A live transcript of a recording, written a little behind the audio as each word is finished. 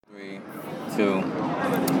3, 2.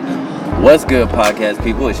 What's good, podcast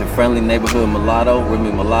people? It's your friendly neighborhood mulatto,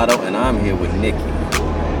 Remy Mulatto, and I'm here with Nikki.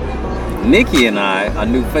 Nikki and I are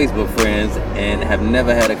new Facebook friends and have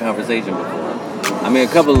never had a conversation before. I mean,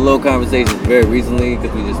 a couple of little conversations very recently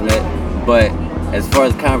because we just met, but as far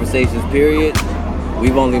as conversations, period,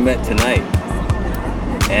 we've only met tonight.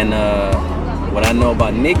 And what I know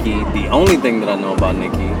about Nikki, the only thing that I know about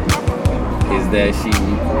Nikki is that she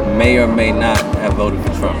may or may not have voted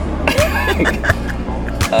for Trump.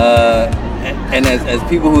 And as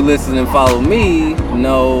people who listen and follow me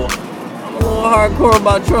know, I'm a little hardcore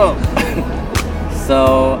about Trump.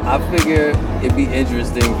 So I figure it'd be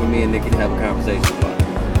interesting for me and Nikki to have a conversation about it.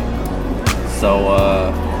 So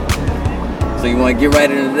you want to get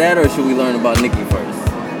right into that, or should we learn about Nikki first?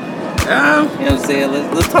 You know what I'm saying?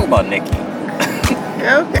 Let's talk about Nikki.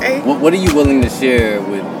 Okay. What are you willing to share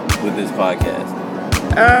with this podcast?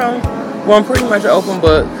 Well, I'm pretty much an open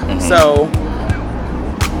book, so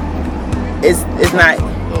it's not.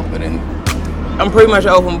 I'm pretty much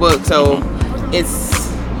an open book, so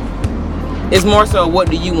it's more so what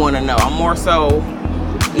do you want to know. I'm more so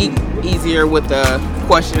easier with the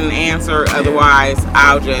question and answer. Yeah. Otherwise,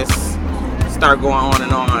 I'll just start going on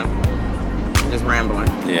and on, just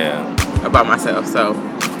rambling. Yeah. About myself. So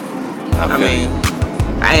I mean,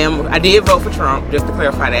 I did vote for Trump, just to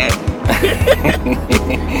clarify that.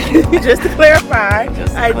 Just to clarify,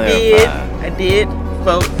 I did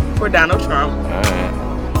vote for Donald Trump. All right.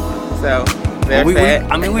 So there's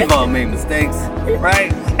that. We've all made mistakes,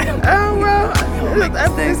 right? Oh well,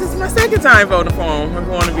 this is my second time voting for him. If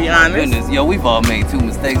you want to be honest. Goodness, yo, we've all made 2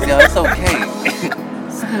 mistakes, y'all. It's okay.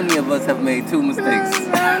 So many of us have made 2 mistakes.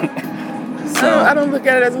 So I don't look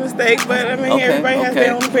at it as a mistake, but I mean, everybody has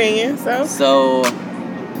their own opinion. So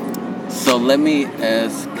let me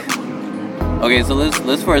ask. Okay, so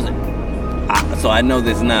let's first. So I know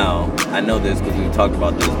this now. I know this because we've talked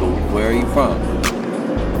about this. But where are you from?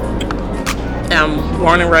 I'm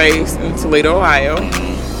born and raised in Toledo, Ohio,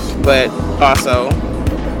 but also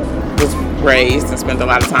was raised and spent a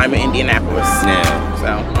lot of time in Indianapolis. Yeah.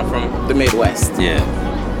 So I'm from the Midwest. Yeah.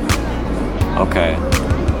 Okay.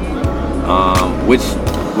 Which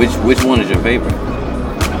one is your favorite?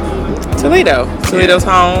 Toledo. Toledo's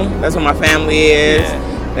home. That's where my family is. Yeah.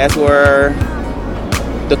 That's where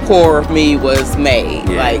the core of me was made.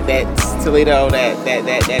 Yeah. Like that's Toledo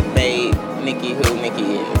that made Nikki who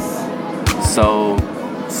Nikki is. So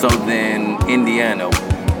then Indiana.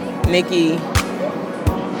 Nikki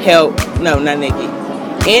helped. No, not Nikki.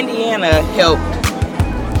 Indiana helped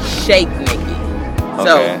shape Nikki.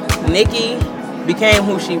 Okay. So Nikki became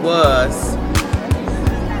who she was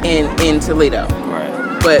in Toledo. Right.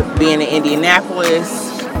 But being in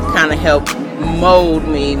Indianapolis kind of helped mold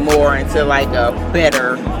me more into like a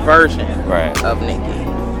better version of Nikki.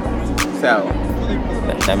 So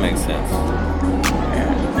that makes sense.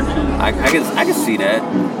 I can see that.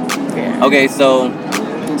 Yeah. Okay, so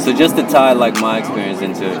just to tie like my experience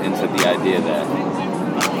into the idea that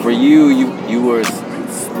for you were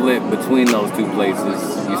split between those 2 places.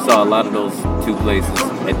 You saw a lot of those 2 places,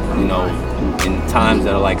 in times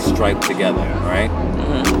that are like striped together, right?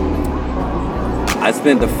 Mm-hmm. I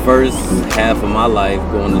spent the first half of my life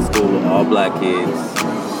going to school with all black kids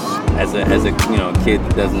as a kid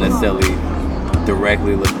that doesn't necessarily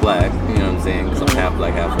directly look black, you know what I'm saying? Because I'm half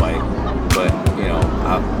black, half white. But,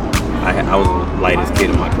 I was the lightest kid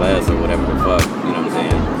in my class or whatever the fuck, you know what I'm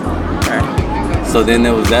saying? Okay. So then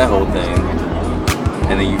there was that whole thing.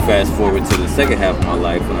 And then you fast forward to the second half of my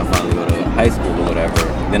life when I finally go to high school or whatever.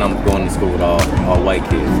 Then I'm going to school with all white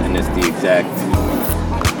kids. And it's the exact,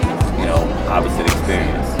 opposite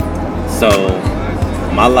experience. So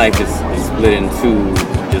my life is split in 2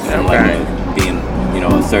 just from being,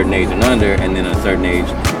 a certain age and under, and then a certain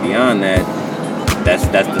age beyond that. That's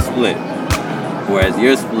the split. Whereas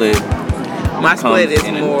your split, my split is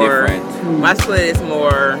more. My split is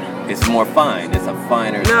more. It's more fine. It's a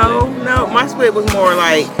finer split. No. My split was more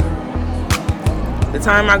like the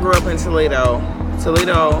time I grew up in Toledo.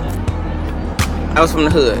 I was from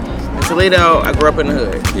the hood. In Toledo, I grew up in the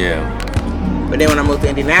hood. Yeah. But then when I moved to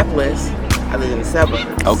Indianapolis, I lived in the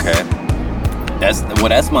suburbs. Okay. That's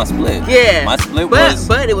my split. Yeah. My split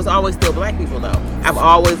but it was always still black people though. I've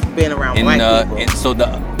always been around black people. And so the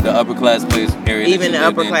upper class place area. Even the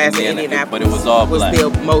upper class in Indianapolis, but it was all black. Was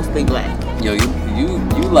still mostly black. Yo, you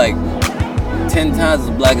like 10 times as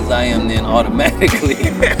black as I am then automatically.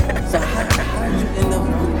 So how did you end up?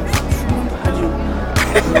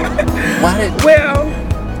 Well,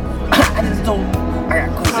 I just don't. I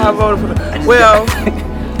got questions. I voted for the. Well,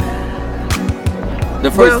 the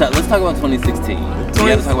first time. Let's talk about 2016. We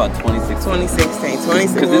gotta talk about 2016.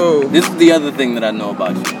 2016. This is the other thing that I know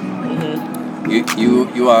about you.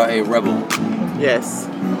 Mm-hmm. You are a rebel. Yes.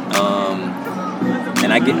 And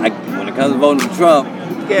when it comes to voting for Trump,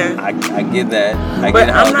 yeah, I get that. But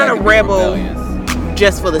I'm not a rebel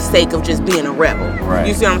just for the sake of just being a rebel. Right.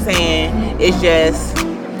 You see what I'm saying? It's just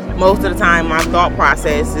most of the time my thought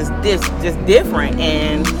process is just different,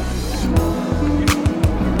 and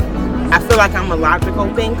I feel like I'm a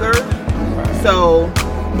logical thinker. Right. So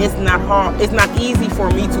it's not hard. It's not easy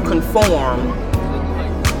for me to conform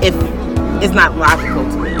if it's not logical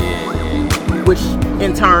to me. Which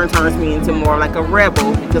in turn turns me into more like a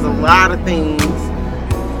rebel because a lot of things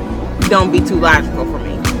don't be too logical for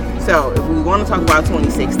me. So if we want to talk about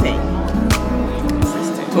 2016,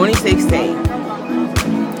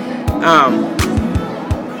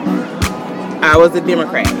 I was a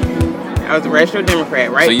Democrat. I was a registered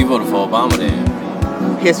Democrat, right? So you voted for Obama then?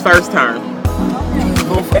 His first term.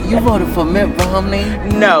 You voted for Mitt Romney?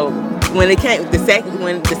 No. When the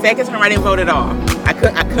second term, I didn't vote at all. I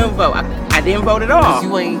couldn't vote. I didn't vote at all.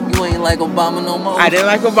 You ain't like Obama no more. I didn't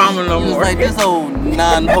like Obama no more. You was like this old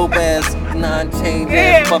non-hope ass, non-change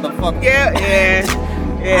ass motherfucker. Yeah.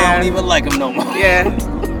 I don't even like him no more. Yeah,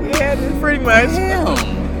 pretty much. Damn.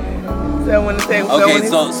 So when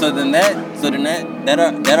so then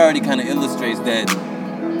that already kind of illustrates that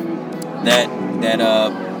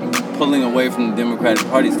pulling away from the Democratic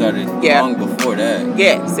Party started long before that.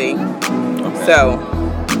 Yeah, see. Okay. So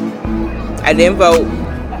I didn't vote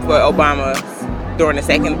for Obama during his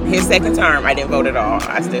second term. I didn't vote at all.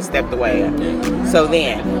 I just stepped away. Yeah. So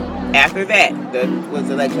then, after that, what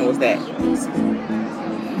election was that?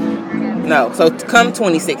 No. So come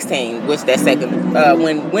 2016, which that second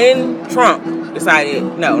when Trump decided,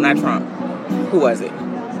 no, not Trump. Who was it?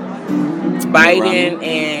 Biden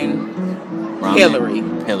and Hillary.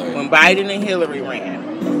 When Biden and Hillary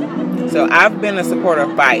ran. So I've been a supporter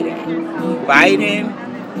of Biden. Biden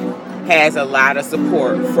has a lot of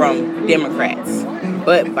support from Democrats,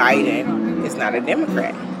 but Biden is not a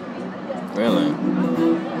Democrat. Really?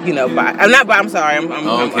 You know, I'm sorry. I'm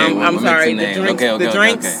sorry.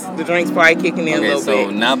 The drinks probably kicking in a little so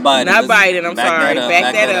bit. Not Biden. Not Biden. I'm sorry.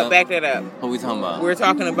 Back that up. What are we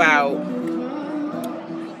talking about?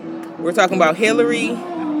 We're talking about Hillary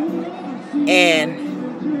and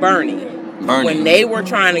Bernie. When they were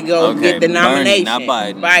trying to go get the nomination. Bernie, not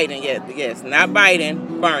Biden. Biden, yes, not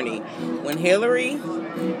Biden, Bernie. When Hillary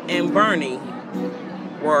and Bernie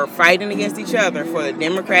were fighting against each other for the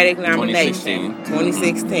Democratic nomination,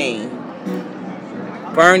 2016,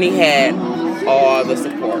 Bernie had all the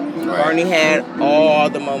support. Right. Bernie had all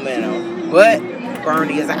the momentum. But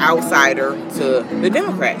Bernie is an outsider to the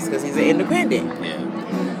Democrats because he's an independent. Yeah.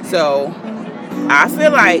 So I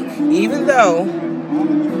feel like even though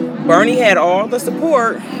Bernie had all the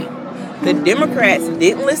support, the Democrats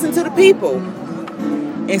didn't listen to the people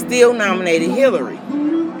and still nominated Hillary.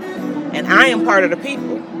 And I am part of the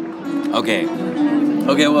people. Okay,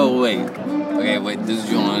 well, wait. Okay, wait, this is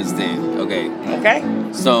what you don't understand. Okay.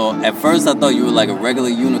 So, at first I thought you were like a regular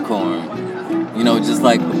unicorn. You know, just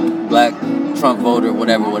like black Trump voter,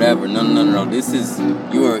 whatever. No. This is,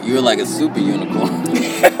 you're like a super unicorn.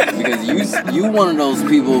 Because you one of those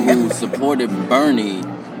people who supported Bernie,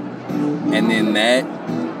 and then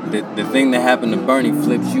the thing that happened to Bernie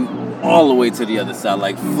flips you all the way to the other side.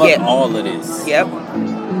 Like, fuck all of this. Yep.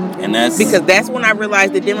 And that's when I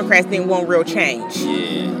realized the Democrats didn't want real change.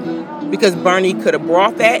 Yeah. Because Bernie could have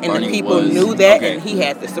brought that, and the people knew that, and he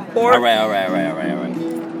had the support. All right.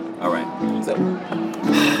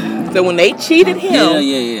 So when they cheated him,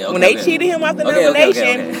 yeah. When they cheated him out the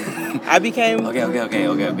nomination, I became Okay.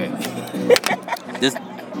 This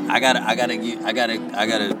I gotta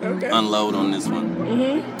unload on this one.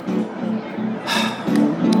 Mm-hmm.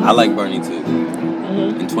 I like Bernie too.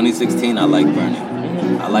 Mm-hmm. In 2016, I liked Bernie.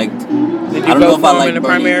 Mm-hmm. I liked. Did you I don't know if I like in the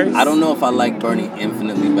Bernie. primaries? I don't know if I like Bernie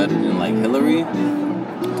infinitely better than like Hillary.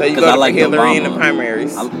 So you voted for Hillary Obama. in the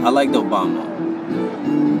primaries. I liked Obama.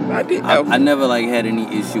 I did. I never like had any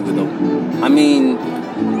issue with Obama. I mean,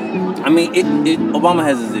 Obama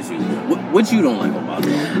has his issues. What you don't like about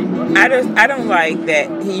him? I don't like that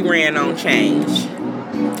he ran on change.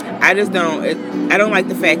 I just don't. I don't like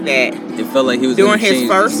the fact that it felt like he was during his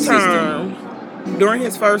first term. During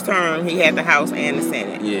his first term, he had the House and the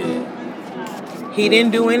Senate. Yeah. He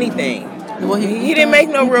didn't do anything. Well, he didn't make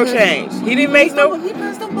no real change. He didn't make no. He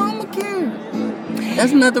passed Obamacare.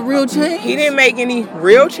 That's not the real change. He didn't make any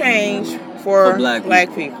real change for black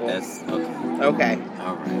people. That's okay. Okay.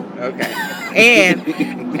 All right. Okay.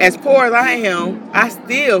 And as poor as I am, I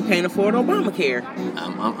still can't afford Obamacare.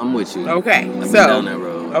 I'm with you. Okay. I've been down that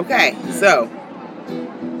road. Okay, so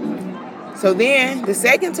then the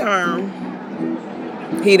second term,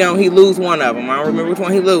 he lose one of them. I don't remember which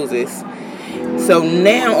one he loses. So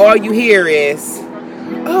now all you hear is,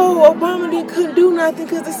 oh, Obama couldn't do nothing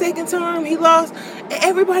because the second term he lost. And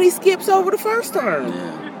everybody skips over the first term.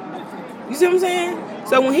 Yeah. You see what I'm saying?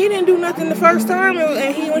 So when he didn't do nothing the first term,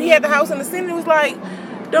 and when he had the House and the Senate, it was like,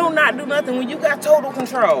 don't not do nothing when you got total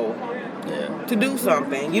control to do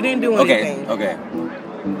something. You didn't do anything. Okay.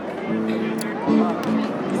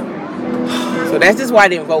 So that's just why I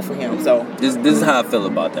didn't vote for him. So this is how I feel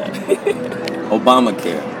about that.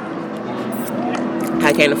 Obamacare.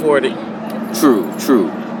 I can't afford it. True.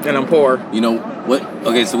 And I'm poor. You know what?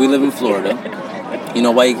 Okay, so we live in Florida. You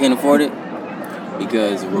know why you can't afford it?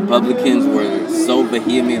 Because Republicans were so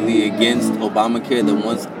vehemently against Obamacare that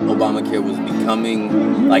once Obamacare was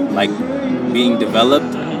becoming like being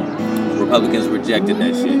developed, Republicans rejected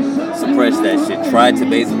that shit, suppressed that shit, tried to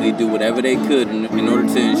basically do whatever they could in order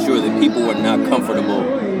to ensure that people were not comfortable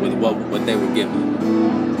with what they were given.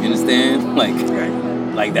 You understand?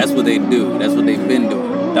 Like that's what they do. That's what they've been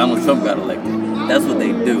doing. Donald Trump got elected. That's what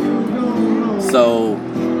they do. So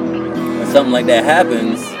when something like that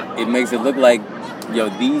happens, it makes it look like, yo,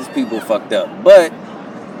 these people fucked up. But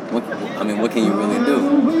what can you really do?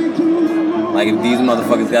 Like, if these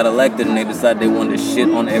motherfuckers got elected and they decided they wanted to shit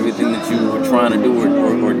on everything that you were trying to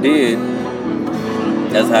do or did,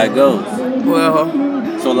 that's how it goes.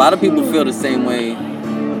 Well, so a lot of people feel the same way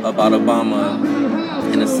about Obama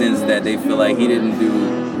in a sense that they feel like he didn't do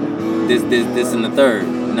this, and the third.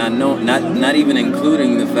 Not even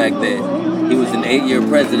including the fact that he was an 8-year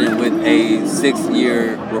president with a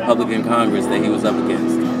 6-year Republican Congress that he was up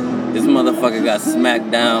against. This motherfucker got smacked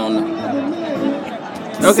down.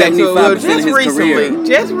 Okay, so just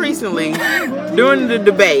just recently, during the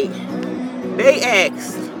debate, they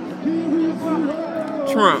asked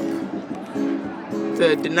Trump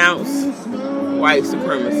to denounce white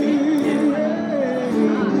supremacy.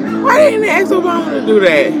 Why didn't they ask Obama to do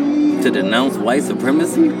that? To denounce white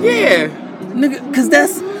supremacy? Yeah. Nigga, cause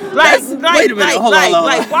that's wait a minute, hold on.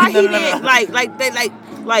 Why he didn't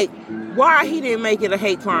why he didn't make it a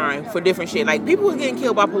hate crime for different shit? Like, people were getting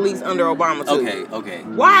killed by police under Obama too. Okay.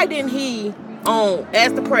 Why didn't he,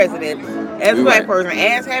 as the president, as a black person,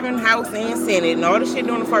 as having House and Senate and all the shit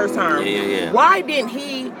during the first term? Yeah. Why didn't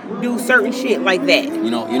he do certain shit like that? You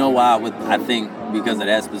know why? I think because of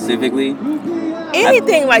that specifically.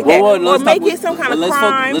 Anything like that, or make it some kind of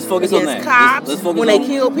crime. Let's focus on that. Cops let's focus when on, they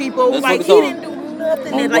kill people. Like, he didn't do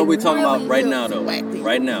nothing. On that, what we're talking really about right now, though.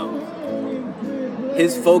 Right now,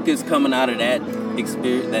 his focus coming out of that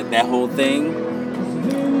experience, that whole thing,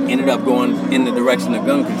 ended up going in the direction of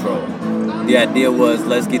gun control. The idea was,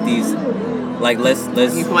 let's get these. Like, let's do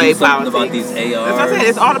something about these ARs. As I said,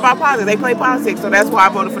 it's all about politics. They play politics, so that's why I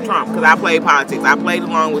voted for Trump, because I played politics. I played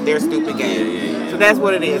along with their stupid game. So that's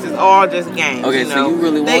what it is. It's all just games. Okay, so you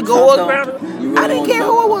really they want go Trump, around. I didn't care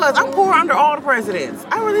who it was. I'm poor under all the presidents.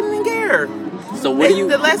 I really didn't care. So what do you?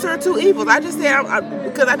 The lesser of two evils. I just said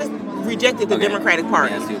because I just rejected the Democratic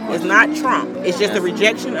Party. It's not Trump. It's just a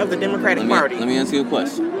rejection of the Democratic Party. Let me ask you a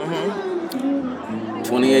question.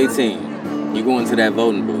 2018. You go into that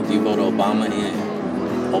voting booth. You vote Obama in.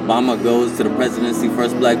 Obama goes to the presidency,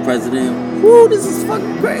 first black president. Woo, this is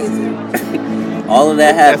fucking crazy. All of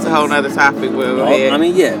that happens. That's a whole nother topic. I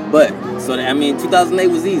mean, yeah, but 2008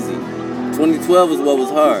 was easy. 2012 was what was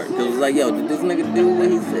hard. Cause it was like, yo, did this nigga do what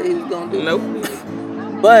he said he was gonna do? Nope.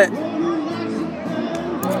 But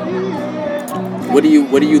what are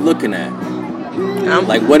you looking at?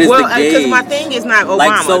 Like, what is the gauge? Because my thing is not Obama. Like,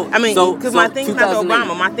 my thing is not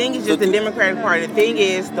Obama. My thing is just the Democratic Party. The thing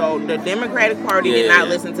is, though, the Democratic Party did not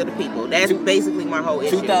listen to the people. That's basically my whole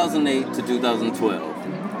issue. 2008 to 2012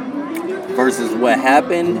 versus what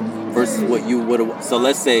happened versus what you would have. So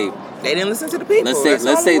let's say they didn't listen to the people.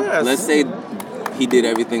 Let's say he did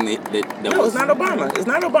everything that no, was. It's not Obama. It's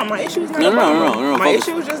not Obama. My issue is not No. Obama. My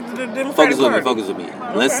issue is just the Democratic Party. Focus with me.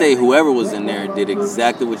 Okay. Let's say whoever was in there did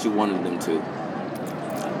exactly what you wanted them to.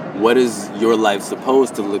 What is your life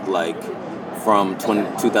supposed to look like from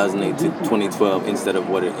 2008 to 2012 instead of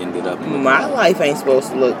what it ended up looking My life ain't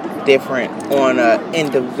supposed to look different on an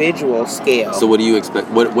individual scale. So what do you expect?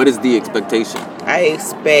 What is the expectation? I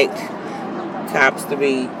expect cops to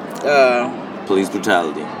be... police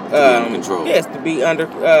brutality. To be under control. Yes, to be under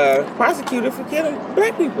prosecuted for killing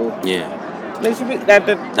black people. Yeah. They should be,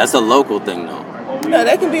 that's a local thing, though. No,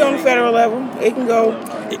 that can be on the federal level. It can go...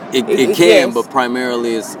 It can, yes. But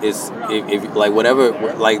primarily it's if like whatever,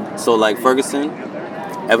 like, so like Ferguson,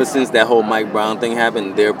 ever since that whole Mike Brown thing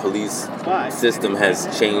happened, their police system has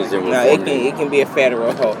changed and No, reformed. it can be a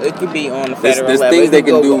federal. It can be on the federal There's level. things they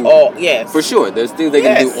can do. Yes, for sure. There's things they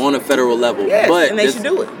can do on a federal level. Yes, but and they should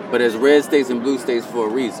do it. But there's red states and blue states for a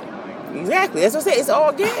reason. Exactly. That's what I'm saying. It's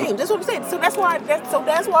all games. That's what I'm saying. So that's why I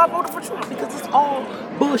voted for Trump, because it's all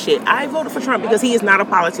bullshit. I voted for Trump because he is not a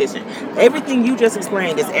politician. Everything you just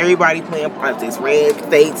explained is everybody playing politics, red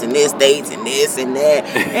states and this and that,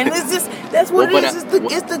 and it's just that's what it is.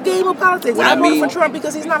 It's the game of politics. I voted for Trump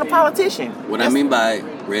because he's not a politician. I mean by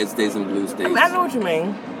red states and blue states, I know what you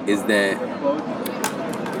mean. Is that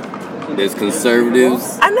there's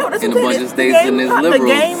conservatives I know, that's in a what bunch of states and there's liberals. The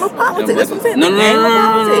game of politics. That's what I'm saying. No.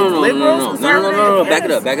 Back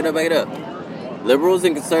it up. Liberals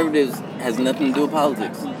and conservatives has nothing to do with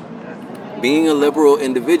politics. Being a liberal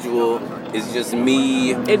individual is just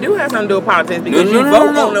me. It do have something to do with politics because you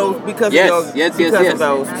vote on those because of those. Yes. Of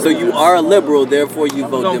those. So you are a liberal, therefore you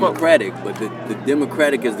vote Democratic. But the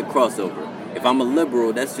Democratic is the crossover. If I'm a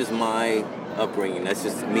liberal, that's just my upbringing. That's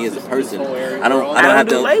just me as a person. I don't have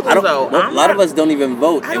to. Labels, though. A lot of us don't even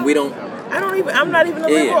vote, and we don't. I'm not even a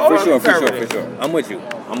liberal or for conservative. sure. I'm with you.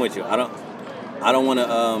 I don't want to.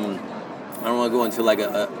 I don't want to go into like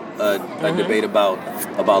a debate about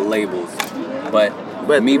labels, but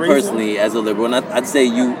me personally, as a liberal, and I'd say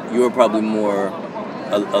you're probably more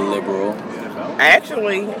a liberal.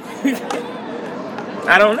 Actually.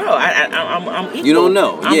 I don't know. I'm equal. You don't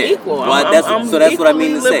know. I'm equal. Well, that's what I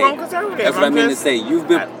mean to say. That's what I mean to say. You've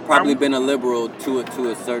probably been a liberal to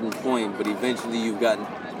a certain point, but eventually you've gotten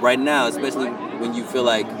right now, especially when you feel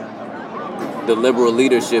like the liberal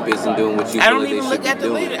leadership isn't doing what you feel like they should be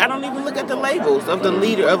doing. I don't even look at the labels of the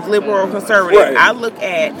leader of liberal or conservative. Right. I look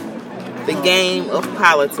at the game of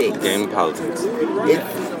politics. Game of politics.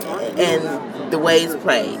 And the way it's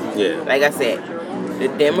played. Yeah. Like I said, the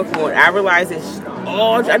Democrat. I realized it's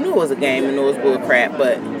all. I knew it was a game and it was bull crap,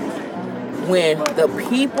 but when the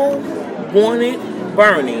people wanted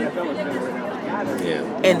Bernie. Yeah.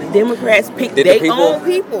 And the Democrats picked their own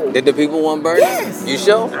people. Did the people want Bernie? Yes. You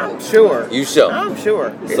sure? I'm sure. You sure? I'm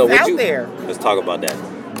sure. It's so out there. Let's talk about that.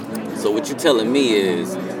 So what you're telling me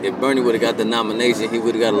is, if Bernie would have got the nomination, he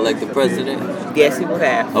would have got elected president? Yes, he would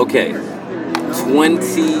have. Okay.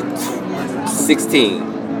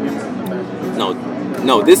 2016.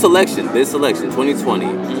 No, this election, 2020,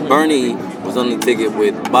 Bernie was on the ticket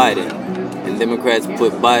with Biden, and Democrats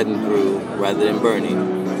put Biden through rather than Bernie.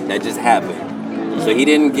 That just happened. So he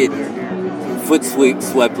didn't get foot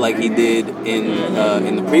swept like he did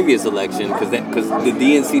in the previous election because the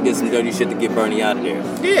DNC did some dirty shit to get Bernie out of there.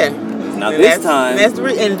 Yeah. Now this time, that's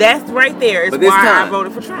right there is why I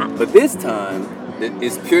voted for Trump. But this time,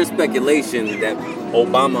 it's pure speculation that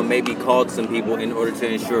Obama maybe called some people in order to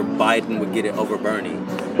ensure Biden would get it over Bernie.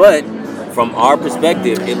 But from our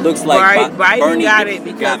perspective, it looks like Biden Bernie got it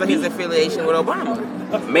because of his affiliation with Obama.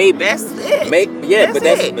 Maybe that's it. But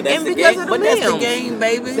that's the game. But that's the game,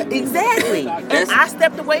 baby. Exactly. And I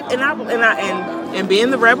stepped away, and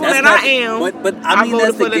being the rebel that I am. But I mean,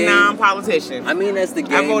 voted for the non-politician. I mean, that's the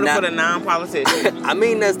game. I voted for the non-politician. I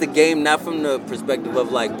mean, that's the game, not from the perspective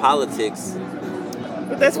of like politics.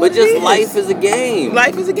 But just life is a game.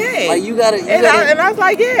 Life is a game. Like you gotta. And I was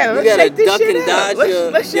like, yeah, let's shake this shit up.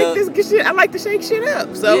 Let's shake this shit. I like to shake shit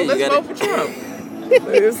up. So let's vote for Trump.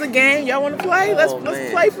 It's a game. Y'all want to play? Let's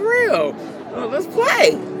play for real. Let's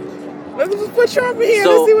play. Let's put Trump in here.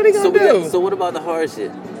 Let's see what he's gonna do. So what about the hard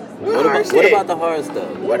shit? What about the hard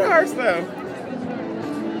stuff? What hard stuff?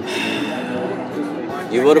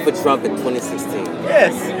 You voted for Trump in 2016.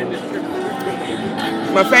 Yes.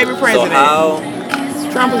 My favorite president. So how?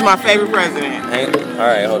 Trump is my favorite president. All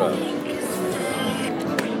right, hold on.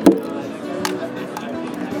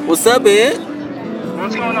 What's up, Ed?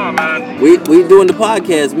 What's going on, man? We doing the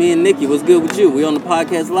podcast. Me and Nikki. What's good with you? We on the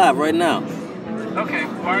podcast live right now. Okay,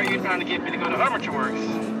 why are you trying to get me to go to Armature Works?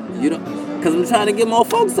 You don't, cause I'm trying to get more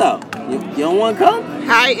folks out. You don't want to come?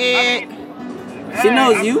 Hi, Ed. She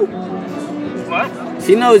knows you. What?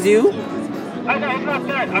 She knows you. I know, it's not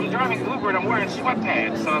that. I'm driving Uber and I'm wearing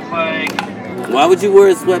sweatpants, so it's like. Why would you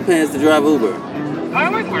wear sweatpants to drive Uber? I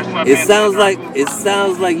like wearing sweatpants. It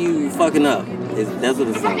sounds like you fucking up. That's what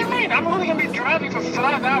it sounds like. What do you mean? I'm only gonna be driving for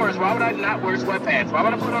 5 hours. Why would I not wear sweatpants? Why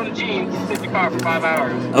would I put on the jeans and sit in the car for 5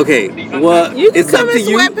 hours? Okay, well, you can it's come up to in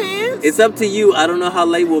you. Sweatpants. It's up to you. I don't know how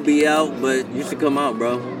late we'll be out, but you should come out,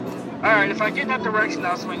 bro. All right, if I get in that direction,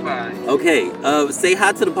 I'll swing by. Okay, say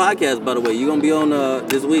hi to the podcast, by the way. You're gonna be on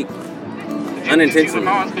this week. Unintentionally.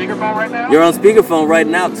 I'm on speakerphone right now? You're on speakerphone right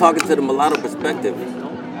now talking to the Mulatto Perspective.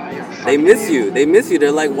 They miss you.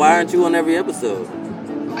 They're like, why aren't you on every episode?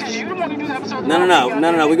 because you don't want to do the episode.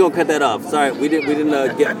 No. We're gonna cut that off. Sorry, we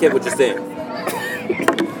didn't get what you're saying.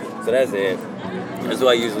 So that's it. That's why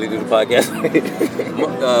I usually do the podcast.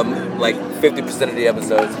 Like 50% of the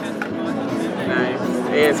episodes. Nice.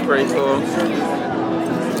 It's pretty cool.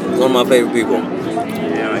 It's one of my favorite people.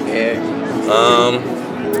 Yeah, I get it.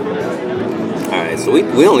 All right, so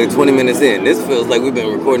we only 20 minutes in. This feels like we've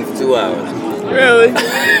been recording for 2 hours. Really?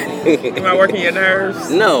 Am I working your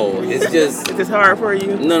nerves? No, it's just. Is this hard for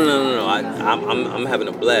you? No. I'm having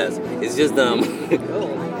a blast. It's just I'm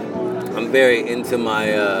very into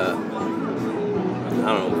my I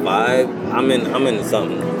don't know, vibe. I'm in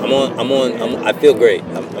something. I feel great.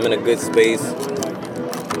 I'm in a good space.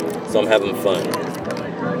 So I'm having fun.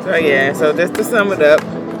 So yeah, so just to sum it up,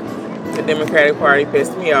 the Democratic Party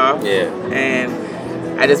pissed me off. Yeah. And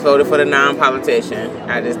I just voted for the non-politician.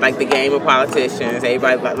 I just like the game of politicians.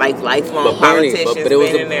 Everybody like lifelong politicians but it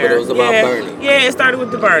was been in there. But it was about Bernie. Yeah, it started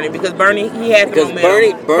with the Bernie because Bernie he had the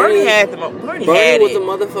momentum. Bernie had the momentum. Bernie was a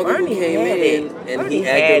motherfucker who came in and he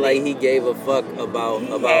acted like he gave a fuck about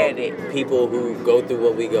people who go through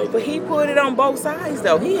what we go through. But he put it on both sides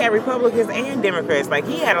though. He had Republicans and Democrats. Like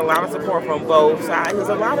he had a lot of support from both sides. Because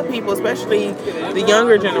a lot of people, especially the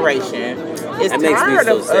younger generation, is tired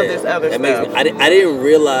of this other stuff. I didn't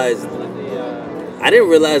realize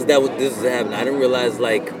that this was happening. I didn't realize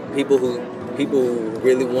like people who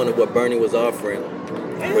really wanted what Bernie was offering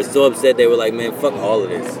were so upset they were like, man, fuck all of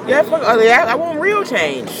this. Yeah, fuck all of that. I want real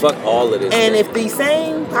change. Fuck all of this. And man. if these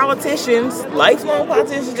same politicians, lifelong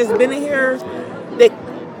politicians, just been in here, they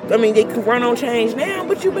can run on change now.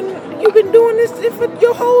 But you've been doing this for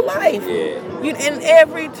your whole life. Yeah. And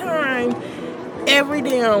every time. Every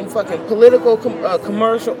damn fucking political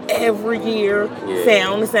commercial every year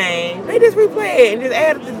sound the same. They just replay it and just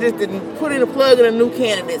add it, just put in a plug in a new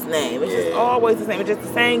candidate's name. It's just always the same. It's just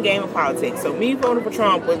the same game of politics. So me voting for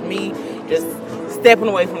Trump was me just stepping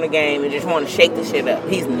away from the game and just want to shake the shit up.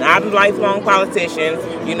 He's not a lifelong politician,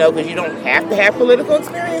 because you don't have to have political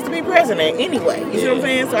experience to be president anyway. You see what I'm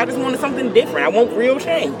saying? So I just wanted something different. I want real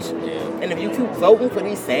change. And if you keep voting for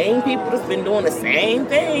these same people that's been doing the same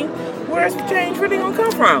thing, where's the change really gonna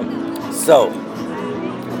come from? So,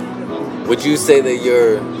 would you say that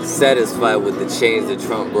you're satisfied with the change that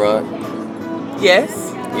Trump brought?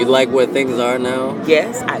 Yes. You like where things are now?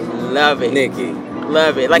 Yes, I love it. Nikki.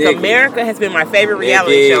 Love it. Like, Nikki. America has been my favorite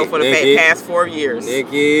reality show for the past 4 years.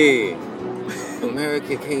 Nikki.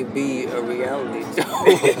 America can't be a reality show.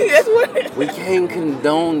 That's what. We can't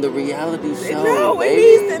condone the reality show. No, baby.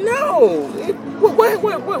 It needs to know. What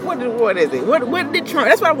is it? What did Trump?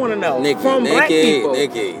 That's what I want to know. From black people.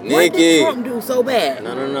 Nikki. What did Trump do so bad?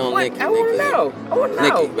 No, Nikki. I want to know. I want to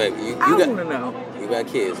know. Nikki, baby, I want to know. You got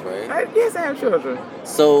kids, right? Yes, I have children.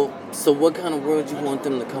 So what kind of world you want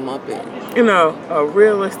them to come up in? A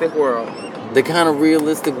realistic world. The kind of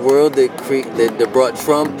realistic world that brought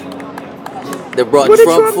Trump. That brought what did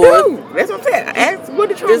Trump forth. Do? That's what I'm saying. What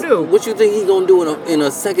did Trump do? What you think he's gonna do in a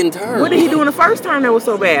second term? What did he do in the first term that was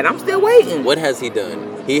so bad? I'm still waiting. What has he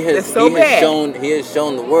done? He has shown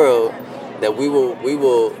the world that we will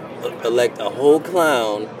elect a whole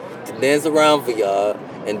clown to dance around for y'all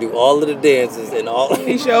and do all of the dances and all.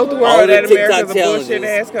 He showed the world that America's a bullshit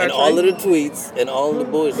ass country and all of the tweets and all of the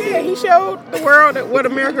bullshit. Yeah, he showed the world what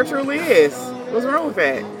America truly is. What's wrong with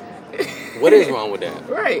that? What is wrong with that?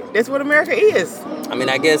 Right, that's what America is. I mean,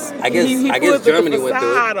 I guess Germany went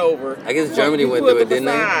through it. I guess Germany went through it, didn't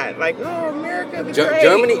they? Like, oh, America, great.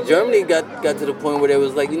 Germany got to the point where they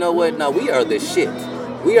was like, you know what? Now we are the shit.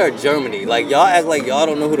 We are Germany. Like, y'all act like y'all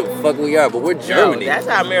don't know who the fuck we are, but we're Germany. No, that's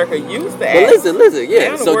how America used to act. But listen,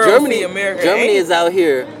 yeah. So Germany is out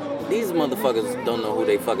here. These motherfuckers don't know who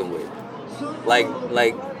they fucking with. Like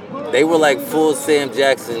they were like full Sam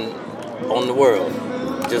Jackson on the world.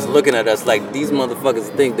 Just looking at us like these motherfuckers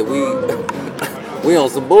think that we on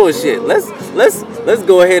some bullshit. Let's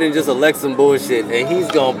go ahead and just elect some bullshit, and he's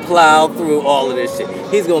gonna plow through all of this shit.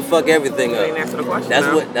 He's gonna fuck everything up.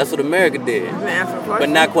 That's what America did, but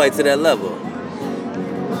not quite to that level.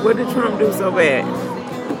 What did Trump do so bad?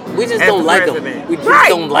 We just don't like him. We just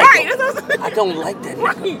don't like him. I don't like that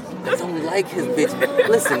nigga. I don't like his bitch.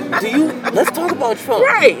 Listen, let's talk about Trump.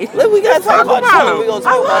 Right. We gotta talk about Trump. We gonna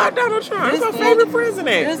talk about Donald Trump. He's my favorite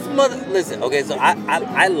president. Listen, okay, so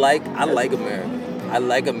I like America. I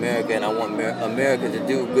like America, and I want America to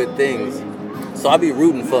do good things. So I'll be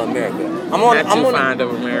rooting for America. I'm on fond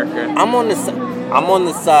of America. I'm on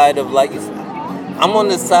the side of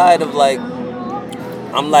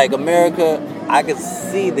I'm like America. I can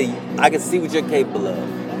see what you're capable of.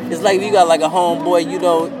 It's like if you got like a homeboy,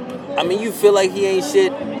 you feel like he ain't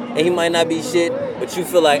shit, and he might not be shit, but you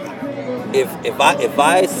feel like if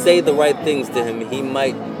I say the right things to him, he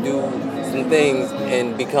might do some things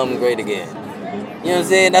and become great again. You know what I'm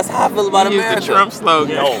saying? That's how I feel about America. Use the Trump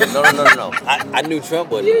slogan. No. I knew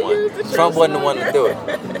Trump wasn't the one. Trump wasn't the one to do it.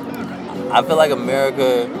 I feel like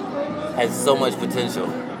America has so much potential.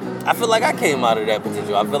 I feel like I came out of that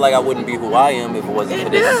potential. I feel like I wouldn't be who I am if it wasn't for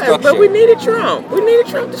this structure. But we needed Trump. We needed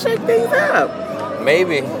Trump to shake things up.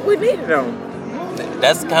 Maybe. We needed him.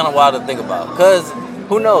 That's kind of wild to think about. Because,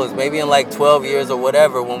 who knows, maybe in like 12 years or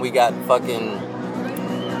whatever, when we got fucking,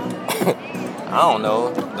 I don't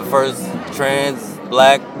know, the first trans,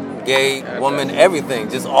 black, gay woman, everything.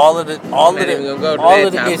 Just all of the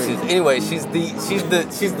issues. Anyway, she's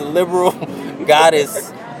the liberal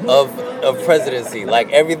goddess of presidency.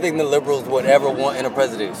 Like everything the liberals would ever want in a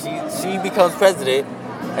president. She becomes president,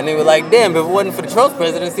 and they were like, damn, if it wasn't for the Trump's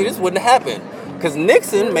presidency, this wouldn't have happened. Because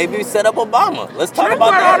Nixon maybe set up Obama. Let's talk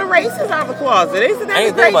about that. Trump brought all the races out the closet. Isn't that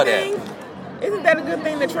a great thing? Isn't that a good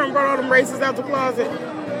thing that Trump brought all them races out the closet?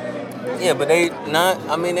 Yeah, but they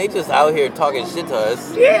just out here talking shit to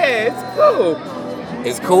us. Yeah, it's cool.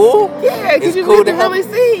 It's cool? Yeah, because you get to really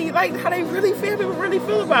see like how they really feel, people really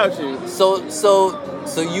feel about you. So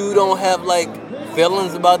you don't have like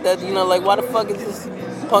feelings about that? You know, like why the fuck is this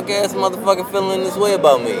punk ass motherfucker feeling this way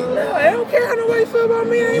about me? No, I don't care how nobody feel about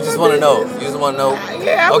me. You just want to know. You just want to know.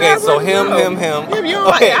 Yeah. Okay, so him. Yeah, you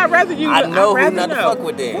don't okay. like, I'd rather you. I know who not to fuck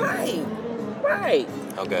with then. Right.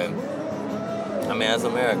 Okay. I mean, that's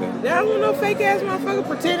America. I don't want no fake ass motherfucker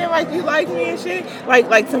pretending like you like me and shit.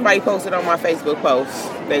 Like somebody posted on my Facebook post.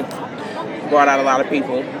 They brought out a lot of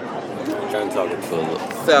people. I'm trying to talk to Philip.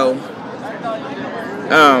 So,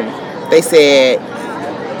 they said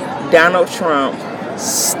Donald Trump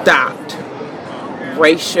stopped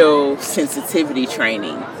racial sensitivity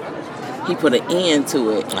training. He put an end to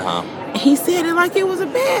it. He said it like it was a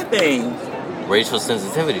bad thing. Racial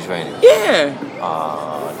sensitivity training? Yeah.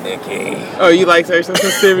 Oh, Nikki. Oh, you like racial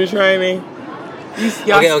sensitivity training?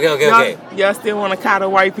 Okay. Y'all still want to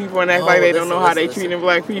coddle white people and act like they don't know how they treating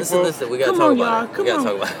black people? Listen, we gotta talk about it. Come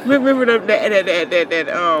on. Remember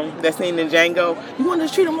that scene in Django? You want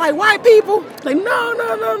to treat them like white people? Like, no.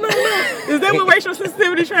 Is that what racial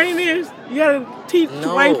sensitivity training is? You gotta teach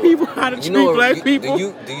white people how to treat black people.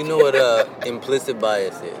 Do you know what implicit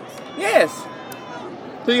bias is? Yes.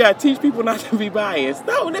 So you gotta teach people not to be biased.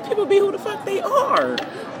 No, let people be who the fuck they are.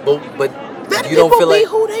 But let you don't feel like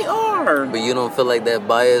who they are. But you don't feel like that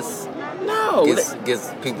bias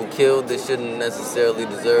gets people killed that shouldn't necessarily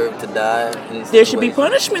deserve to die. There should be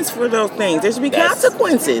punishments for those things. There should be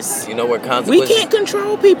consequences. You know where consequences? We can't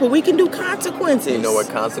control people. We can do consequences. You know where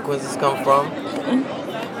consequences come from?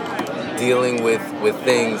 Dealing with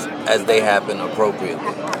things as they happen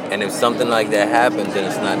appropriately. And if something like that happens and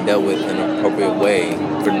it's not dealt with in an appropriate way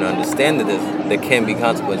for them to understand that there can be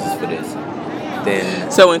consequences for this,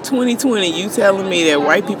 then... So in 2020, you telling me that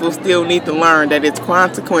white people still need to learn that it's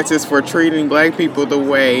consequences for treating black people the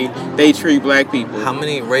way they treat black people? How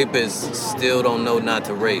many rapists still don't know not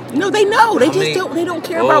to rape? No, they know. They don't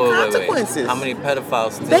care about consequences. Wait. How many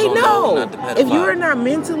pedophiles still don't know not to pedophile? If you're not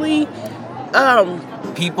mentally...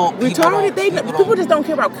 People just don't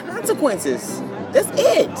care about consequences. That's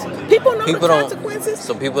it. People know the consequences.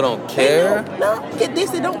 So people don't care? No, they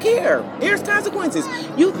don't care. There's consequences.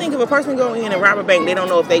 You think if a person go in and rob a bank, they don't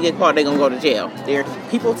know if they get caught, they're going to go to jail.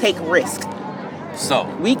 People take risks. So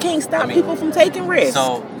we can't stop people from taking risks.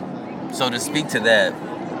 So to speak to that,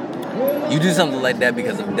 you do something like that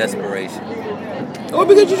because of desperation. Or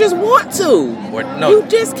because you just want to. Or no. You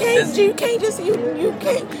just can't. You can't.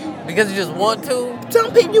 Because you just want to?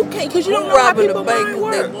 Some people you can't because you don't know how people mind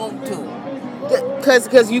work. They want to.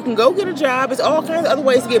 Because you can go get a job. There's all kinds of other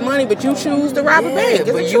ways to get money, but you choose to rob a bank. It's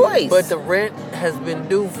a choice. But the rent has been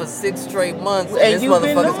due for 6 straight months, and this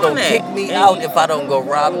motherfucker's gonna kick me out if I don't go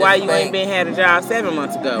rob this bank. Why you ain't been had a job 7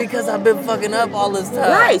 months ago? Because I've been fucking up all this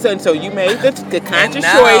time. Right. So you made the conscious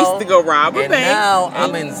choice to go rob a bank. Now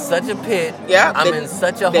I'm in such a pit. Yeah. I'm in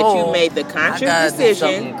such a hole. That you made the conscious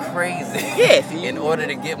decision. Do something crazy. Yes. In order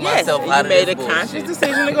to get myself out of this bullshit. You made a conscious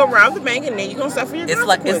decision to go rob the bank, and then you're gonna suffer your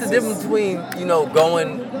consequences. It's the difference between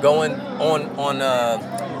going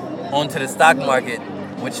onto the stock market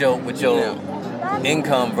with your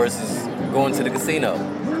income versus going to the casino. You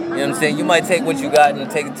know what I'm saying? You might take what you got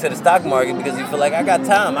and take it to the stock market because you feel like I got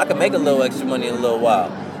time. I can make a little extra money in a little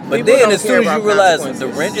while. But people then as soon as you realize the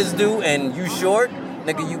rent is due and you short,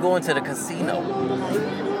 nigga, you go into the casino.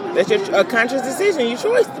 That's a conscious decision, your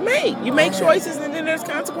choice to make. You make choices and then there's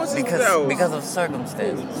consequences to those. Because of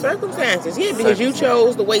circumstances. Circumstances, yeah, because you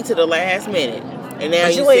chose to wait to the last minute. And now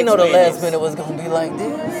but you ain't know the last minute was gonna be like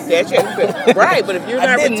this. That's your, right, but if you're I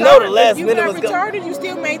not didn't retarded, know the last if you're minute not was gonna- retarded, you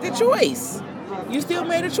still made the choice. You still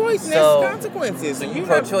made a choice, and So- there's consequences. So you you're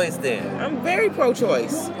not- pro-choice then? I'm very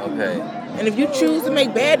pro-choice. Okay. And if you choose to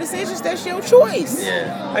make bad decisions, that's your choice.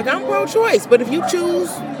 Yeah. Like, I'm pro-choice, but if you choose,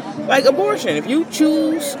 like abortion, if you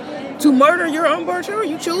choose to murder your unborn child,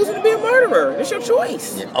 you choosing to be a murderer. It's your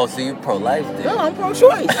choice. Yeah. Oh, so you pro-life then? No, I'm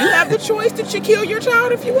pro-choice. You have the choice to kill your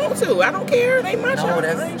child if you want to. I don't care. It ain't my No, child.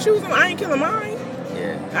 that's- I ain't choosing. I ain't killing mine.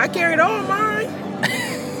 Yeah. I carried all mine.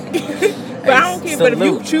 But I don't care. But if you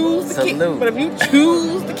salute. choose to Salute. but if you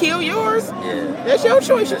choose to kill yours, Yeah. that's your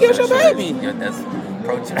choice. You That's killed your choice. baby. Yeah, that's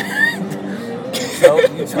pro-choice. So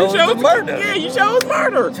you chose the murder. Yeah, you chose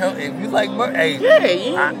murder. If you like murder, hey, Yeah,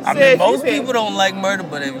 you I mean, said- most you said- people don't like murder,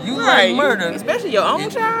 but if you Right, like murder, especially your own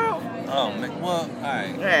it- child. oh man, well, all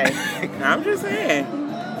right. Hey, I'm just saying.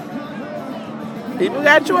 People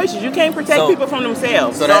got choices. You can't protect So- people from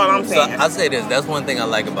themselves. So That's all I'm saying. So I say this. That's one thing I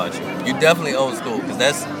like about you. You definitely old school because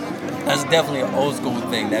that's definitely an old school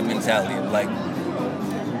thing. That mentality of like,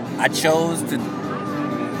 I chose to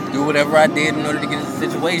do whatever I did in order to get into the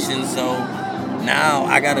situation. So now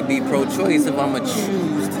I gotta be pro-choice if I'm gonna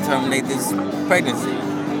choose to terminate this pregnancy.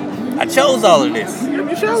 I chose all of this, You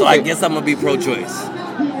chose so I it. guess I'm gonna be pro-choice.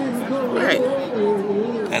 Right.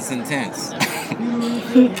 That's intense.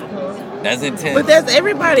 That's intense. But that's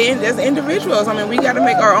everybody, and that's individuals. I mean, we got to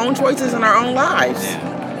make our own choices in our own lives. Yeah.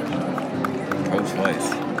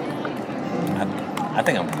 Pro-choice. I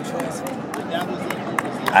think I'm pro-choice.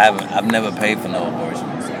 I've never paid for no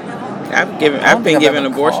abortions. I've don't been think I've given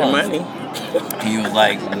ever abortion called. money. He was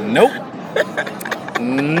like, nope.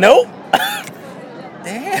 Nope.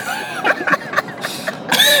 Damn.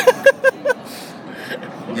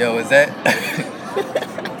 Yo, is that?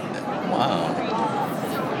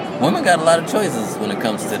 Wow. Women got a lot of choices when it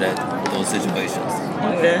comes to those situations.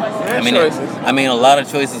 Yeah, I mean, choices. I mean, a lot of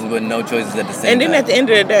choices, but no choices at the same And then time. at the end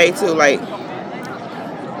of the day, too, like,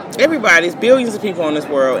 everybody's billions of people in this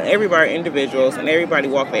world, and everybody individuals, and everybody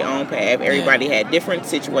walk their own path. Everybody had different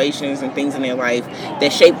situations and things in their life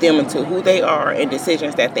that shape them into who they are and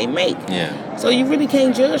decisions that they make. Yeah. So you really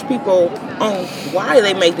can't judge people on why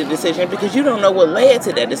they make the decision because you don't know what led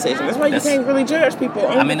to that decision. That's why you can't really judge people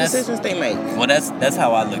on the decisions they make. Well, that's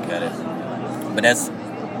how I look at it. But that's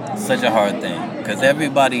such a hard thing because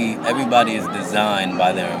everybody is designed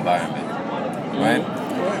by their environment, right?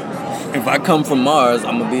 If I come from Mars,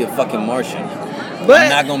 I'm gonna be a fucking Martian. But I'm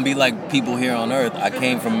not gonna be like people here on Earth. I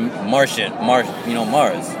came from Mars.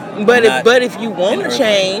 Mars. But if you want an to Earthling.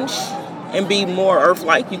 change and be more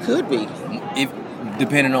Earth-like, you could be. If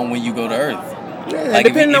depending on when you go to Earth. Yeah,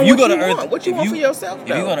 depending on you what go you to Earth, want. What you if want for yourself, If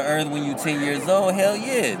you though. go to Earth when you're 10 years old, hell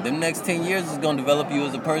yeah. Them next 10 years is gonna develop you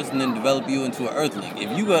as a person and develop you into an Earthling.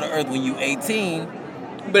 If you go to Earth when you're 18.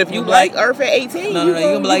 But if you you're like Earth at 18, no, you're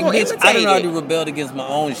gonna be like, bitch, I done already it. rebelled against my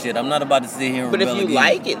own shit. I'm not about to sit here and But if rebel you again.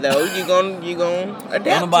 like it though, you're gonna adapt.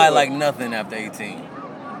 Don't nobody to it. like nothing after 18.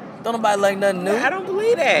 Don't nobody like nothing new. I don't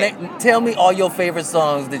believe that. Tell me all your favorite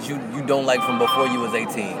songs that you don't like from before you was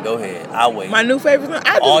 18. Go ahead. I'll wait. My new favorite song.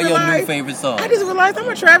 I just all realized, your new favorite songs. I just realized I'm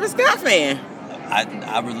a Travis Scott fan.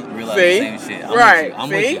 I realized See? the same shit. Right. I'm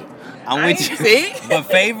See? with you. I'm with you. See? But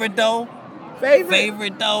favorite though?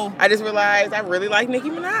 Favorite though? I just realized I really like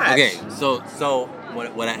Nicki Minaj. Okay, so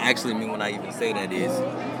what I actually mean when I even say that is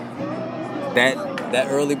that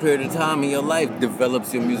early period of time in your life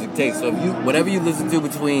develops your music taste. So if whatever you listen to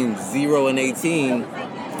between 0 and 18,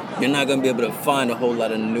 you're not gonna be able to find a whole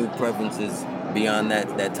lot of new preferences beyond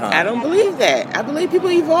that time. I don't believe that. I believe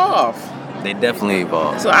people evolve. They definitely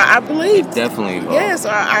evolve. So I believe. Definitely evolve. Yeah, so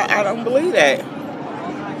I don't believe that.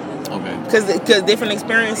 Okay. Because different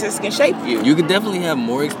experiences can shape you. You could definitely have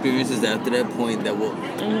more experiences after that point that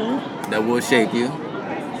will shape you.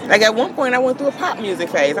 Like at one point, I went through a pop music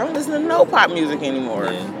phase. I don't listen to no pop music anymore.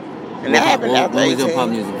 Yeah. And that happened after What was your 18. pop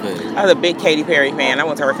music phase? I was a big Katy Perry fan. I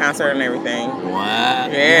went to her concert and everything. Wow.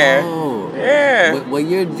 Yeah. No. Yeah. What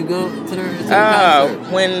year did you go to her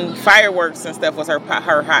concert? When Fireworks and stuff was her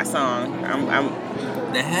hot song.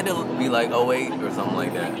 That had to be like 08 or something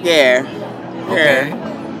like that. Yeah. Okay.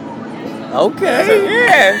 Yeah. Okay.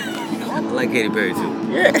 Yeah. I like Katy Perry too.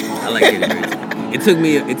 Yeah. I like Katy Perry too.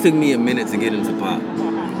 It took me a minute to get into pop.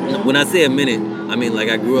 When I say a minute, I mean like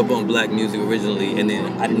I grew up on black music originally, and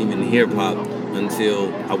then I didn't even hear pop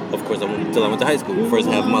until I went to high school. First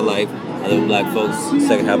half of my life, I lived with black folks.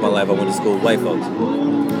 Second half of my life, I went to school with white folks.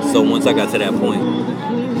 So once I got to that point,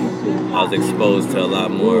 I was exposed to a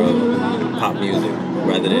lot more of pop music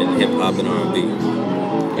rather than hip hop and R&B.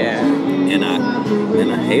 Yeah. And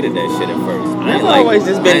I hated that shit at first. I I've ain't like, always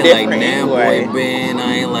just been I ain't different like Nam anyway. Boy Band.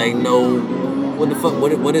 I ain't like no What the fuck?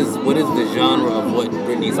 What is the genre of what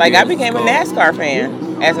Britney Spears? Like I became a called? NASCAR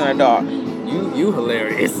fan as an adult. You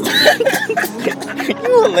hilarious.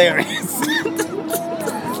 You hilarious.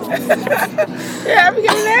 Yeah, I became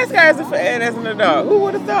a NASCAR as a fan as an adult. Who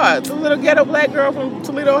would have thought? The little ghetto black girl from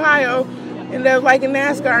Toledo, Ohio, ended up liking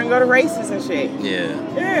NASCAR and go to races and shit.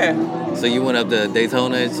 Yeah. Yeah. So you went up to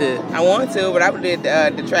Daytona and shit? I wanted to, but I did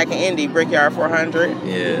the track in Indy, Brickyard 400.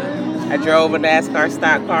 Yeah. I drove a NASCAR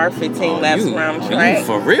stock car, 15 laps around the track. You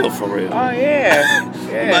for real. Oh, yeah.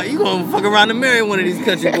 Yeah. But you gonna fuck around and marry one of these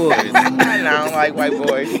country boys. I don't like white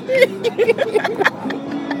boys.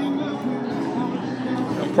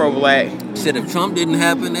 I'm pro-black. Shit, if Trump didn't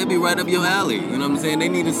happen, that'd be right up your alley. You know what I'm saying? They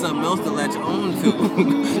needed something else to latch on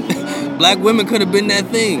to. Black women could have been that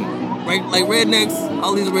thing. Right? Like rednecks,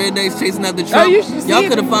 all these rednecks chasing after Trump. Y'all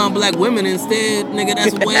could have found black women instead. Nigga,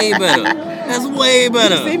 that's way better. That's way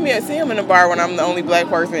better. You see him in the bar when I'm the only black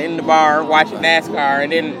person in the bar watching NASCAR,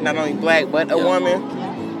 and then not only black, but a woman.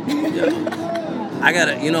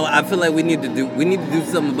 I feel like we need to do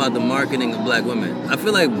something about the marketing of black women. I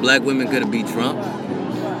feel like black women could have beat Trump.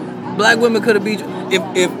 Black women could have beat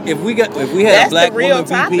if we had a black woman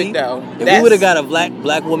VP. Though. If we would have got a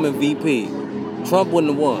black woman VP, Trump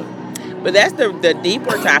wouldn't have won. But that's the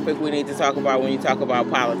deeper topic we need to talk about when you talk about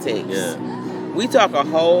politics. Yeah. We talk a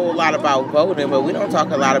whole lot about voting, but we don't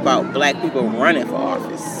talk a lot about black people running for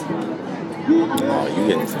office. Oh, you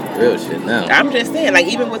getting some real shit now. I'm just saying, like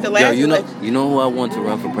even with the last election. You know who I want to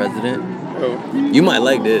run for president? Who? You might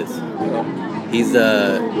like this. He's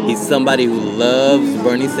somebody who loves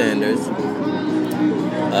Bernie Sanders.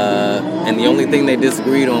 And the only thing they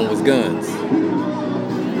disagreed on was guns.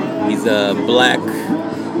 He's a black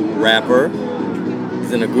rapper.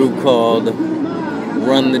 He's in a group called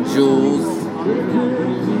Run the Jewels.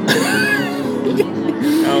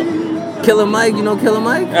 Killer Mike, you know Killer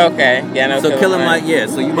Mike? Okay, yeah, I know. So Killer Mike, yeah.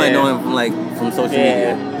 So you might know him from social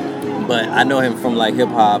media. But I know him from hip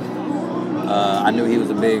hop. I knew he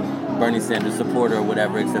was a big Bernie Sanders supporter or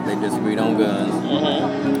whatever, except they disagreed on guns.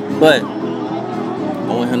 Mm-hmm. But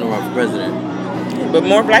I want him to run for president. But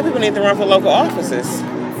more black people need to run for local offices.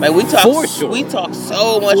 Like we talk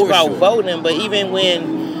so much about voting, but even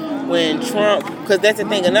when Trump, because that's the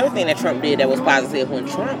thing, another thing that Trump did that was positive, when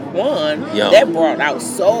Trump won, that brought out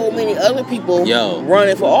so many other people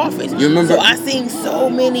running for office. You remember? So I seen so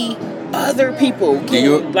many other people getting,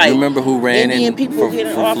 you remember who ran Indian people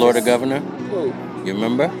for Florida governor? Who? You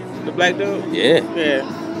remember? The black dude? Yeah.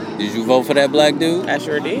 Yeah. Did you vote for that black dude? I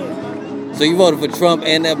sure did. So you voted for Trump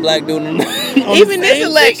and that black dude on even this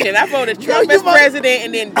election, I voted Trump as president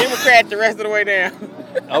and then Democrat the rest of the way down.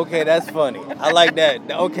 Okay, that's funny. I like that.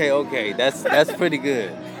 Okay. That's pretty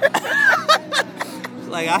good.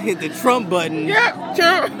 Like I hit the Trump button. Yeah,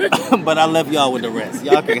 Trump. But I left y'all with the rest.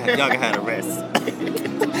 Y'all can have the rest.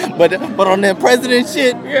 But on that president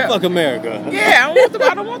shit, fuck America. Yeah,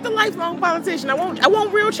 I don't want the lifelong politician. I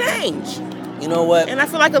want real change. You know what? And I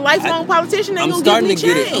feel like a lifelong politician ain't gonna give me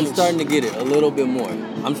change. I'm starting to get it a little bit more.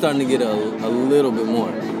 I'm starting to get a little bit more.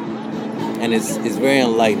 And it's very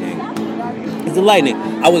enlightening. It's enlightening.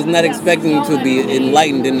 I was not expecting to be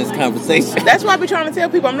enlightened in this conversation. That's why I be trying to tell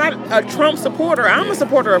people I'm not a Trump supporter. I'm a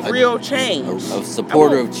supporter of real change. A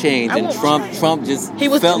supporter of change. And Trump just he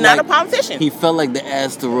was not a politician. He felt like the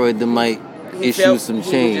asteroid that might issue some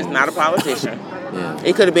change. He was just not a politician. Yeah.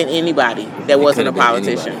 It could have been anybody that wasn't a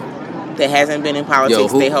politician. That hasn't been in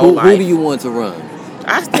politics their whole life. Who do you want to run?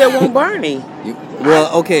 I still want Bernie.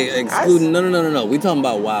 Excluding no. We talking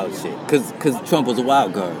about wild shit because Trump was a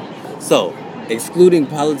wild card. So excluding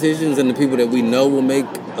politicians and the people that we know will make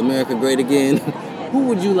America great again, who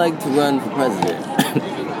would you like to run for president?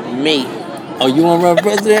 Me. Oh, you want to run for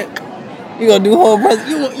president? You gonna do whole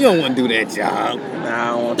president? You don't want to do that job. No, I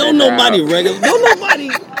don't want Don't that nobody job. regular.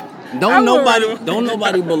 Don't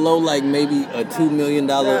nobody below like maybe a $2 million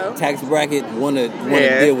tax bracket want to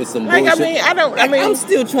deal with some bullshit. I'm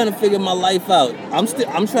still trying to figure my life out. I'm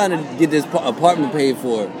trying to get this apartment paid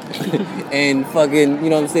for, and fucking, you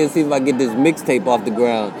know what I'm saying, see if I get this mixtape off the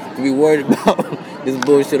ground. To be worried about this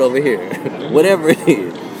bullshit over here, whatever it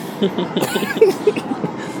is.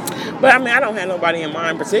 But I don't have nobody in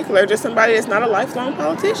mind in particular. Just somebody that's not a lifelong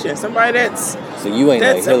politician. Somebody that's so you ain't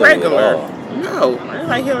like Hillary regular. At all. No, I ain't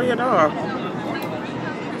like Hillary at all.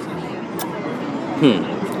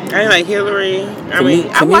 I ain't like Hillary.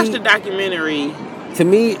 I watched the documentary. To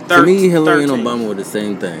me, Hillary and Obama were the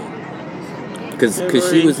same thing. Because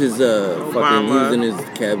she was his fucking, he was in his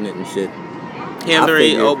cabinet and shit.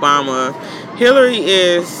 Hillary, Obama. Hillary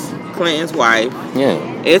is Clinton's wife.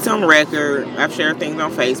 Yeah. It's on record. I've shared things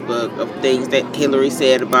on Facebook of things that Hillary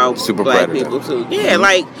said about black people too. Yeah,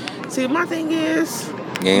 like See, my thing is,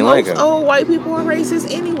 You ain't most like her. old white people are racist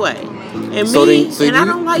anyway. And So me, then- so and I you-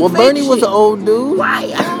 don't like well, fake Bernie was shit. an old dude.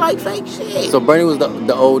 Right, I don't like fake shit. So Bernie was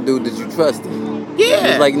the old dude that you trusted. He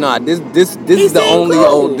yeah. was like, nah, this He is the seemed only cool.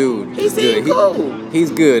 old dude. He He's seemed good. cool. He's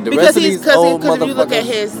good. The Because rest of he's, these old because if you look at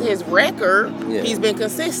motherfuckers. his record, Yeah. he's been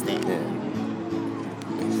consistent.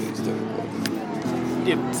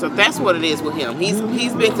 Yeah. So that's what it is with him. He's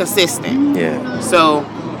been consistent. Yeah. So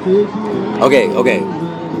Okay.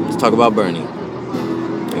 Let's talk about Bernie.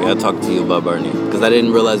 I gotta talk to you about Bernie because I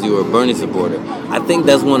didn't realize you were a Bernie supporter. I think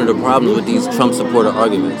that's one of the problems with these Trump supporter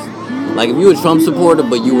arguments. Like if you're a Trump supporter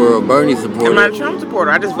but you were a Bernie supporter, I'm not a Trump supporter.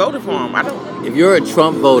 I just voted for him. I don't. if you're a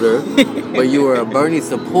Trump voter but you were a Bernie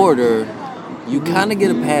supporter, you kind of get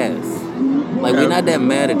a pass. Like we're not that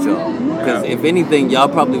mad at y'all because if anything, y'all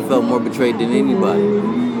probably felt more betrayed than anybody.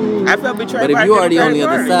 I felt betrayed. But if by you already on the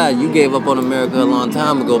Democratic other Party. side, you gave up on America a long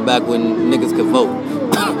time ago, back when niggas could vote.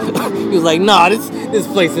 He was like, nah, this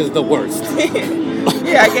place is the worst.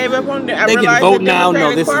 Yeah, I gave up on that. I They can realized vote the now. No,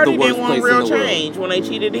 Democratic this is the Party worst didn't want place in real the world. change when they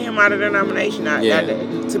cheated him out of their nomination. Yeah.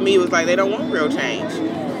 To me, it was like they don't want real change.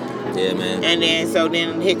 Yeah, man. And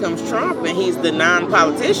then here comes Trump, and he's the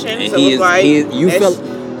non-politician. And So he it's is, like you that's-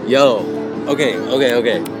 felt, yo, okay.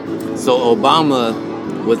 So Obama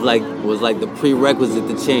was like the prerequisite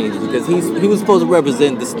to change because he was supposed to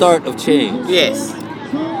represent the start of change. Yes.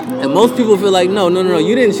 And most people feel like, no,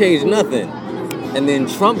 you didn't change nothing. And then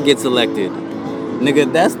Trump gets elected.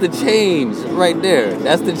 Nigga, that's the change right there.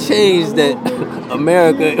 That's the change that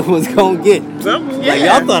America was gonna get. Like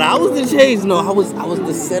y'all thought I was the change. No, I was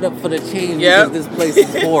the setup for the change Yep. because this place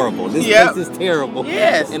is horrible. This Yep. place is terrible.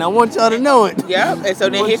 Yes. And I want y'all to know it. Yep. And so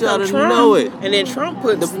then I here want y'all comes to Trump. know it. And then Trump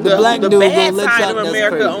puts The black the dude bad gonna let side y'all- of that's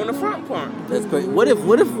America crazy. on the front part. That's crazy. What if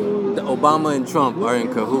the Obama and Trump are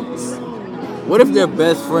in cahoots? What if they're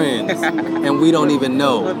best friends and we don't even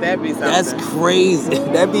know? Would that be something? That's crazy.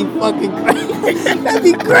 That'd be fucking crazy. That'd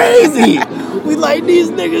be crazy. We like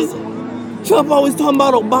these niggas. Trump always talking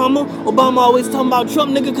about Obama. Obama always talking about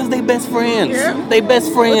Trump, nigga, because they best friends. Yeah. They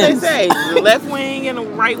best What they friends. say? The left wing and the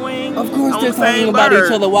right wing. Of course on they're the same talking about bird.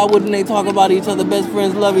 each other. Why wouldn't they talk about each other? Best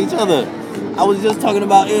friends love each other. I was just talking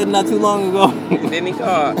about Ed not too long ago. Then he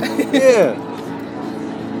called. Yeah.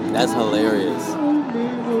 That's hilarious.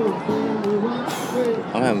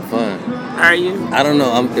 I'm having fun. Are you? I don't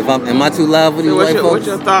know. Am I too loud for these So white what folks?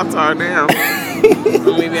 your thoughts are now?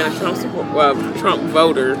 On me being a Trump Trump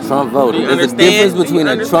voter. Trump voter. Do you There's a understand? difference Do you between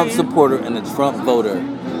a Trump understand? supporter and a Trump voter.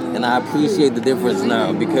 And I appreciate the difference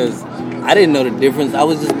now because I didn't know the difference. I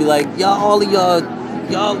would just be like, all of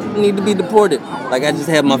y'all need to be deported. Like I just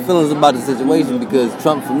had my feelings about the situation because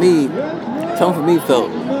Trump for me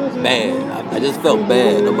felt bad. I just felt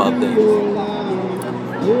bad about things.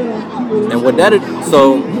 And what that is,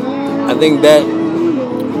 so I think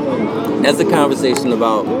that's a conversation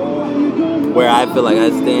about where I feel like I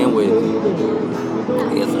stand with,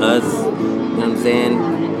 I guess, us, you know what I'm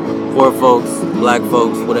saying? Poor folks, black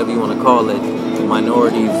folks, whatever you want to call it,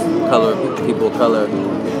 minorities, people of color.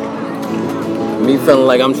 Me feeling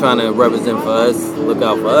like I'm trying to represent for us, look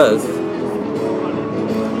out for us.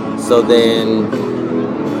 So then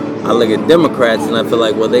I look at Democrats and I feel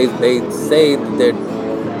like, well, they say that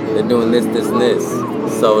they're doing this, this, and this.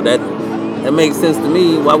 So that makes sense to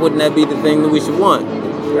me. Why wouldn't that be the thing that we should want?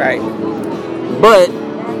 Right. But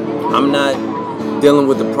I'm not dealing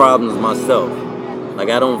with the problems myself. Like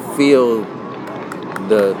I don't feel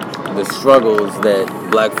the struggles that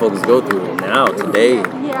black folks go through now, today. You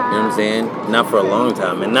know what I'm saying? Not for a long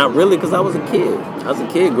time, and not really because I was a kid. I was a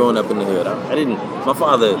kid growing up in the hood. My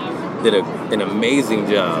father did an amazing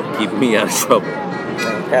job keeping me out of trouble.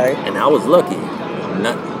 Okay. And I was lucky.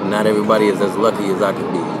 Not everybody is as lucky as I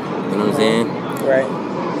could be. You know what I'm saying? Right.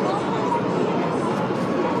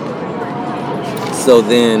 So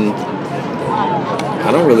then,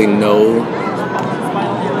 I don't really know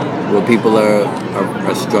what people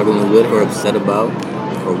are struggling with or upset about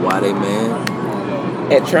or why they mad.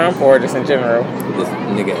 At Trump or just in general? This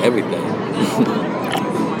nigga everything.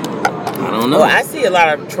 I don't know. Well, I see a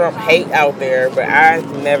lot of Trump hate out there, but I've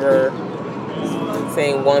never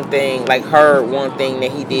seen heard one thing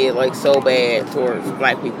that he did like so bad towards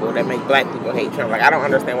black people that make black people hate Trump. Like I don't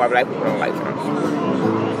understand why black people don't like Trump.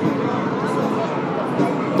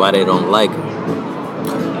 Why they don't like him.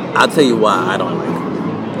 I'll tell you why I don't like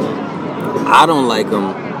him. I don't like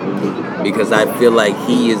him because I feel like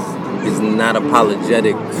he is not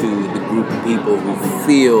apologetic to the group of people who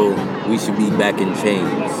feel we should be back in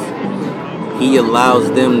chains. He allows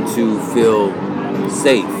them to feel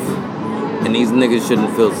safe. And these niggas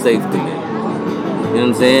shouldn't feel safe to me. You know what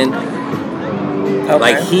I'm saying? Okay.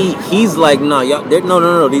 Like he's like, no, y'all,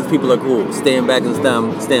 no. These people are cool. Stand back and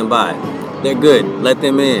stand by. They're good. Let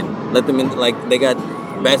them in. Let them in. Like they got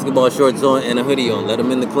basketball shorts on and a hoodie on. Let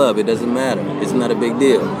them in the club. It doesn't matter. It's not a big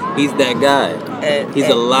deal. He's that guy. He's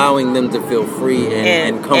allowing them to feel free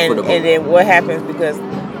and comfortable. And then what happens because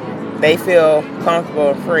they feel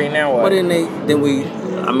comfortable and free? Now what? But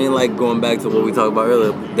I mean, like going back to what we talked about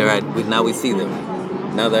earlier. Now we see them.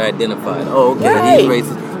 Now they're identified. Oh, okay. Right. He's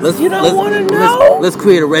racist. You don't want to know. Let's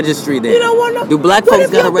create a registry then. You don't want to know. Do black folks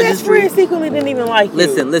got a registry? What if your best friend secretly didn't even like you?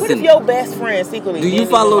 Listen. What if your best friend secretly Do you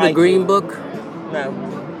didn't follow even the like Green you? Book? No.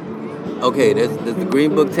 Okay, there's the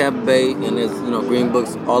Green Book Tampa Bay, and there's Green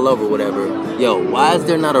Books all over, whatever. Yo, why is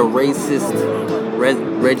there not a racist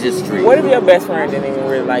registry? What if your best friend didn't even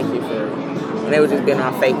really like you for real? And they were just been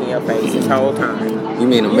all fake in your face this whole time? You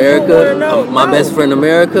mean America? My best friend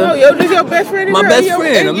America? No, just your best friend. My best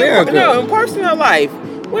friend, America. No, in personal life.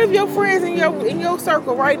 What if your friends in your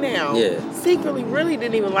circle right now secretly really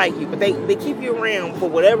didn't even like you, but they keep you around for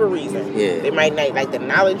whatever reason? Yeah. They might not like the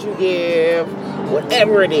knowledge you give,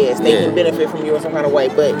 whatever it is. They can benefit from you in some kind of way,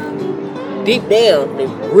 but deep down, they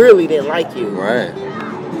really didn't like you. Right.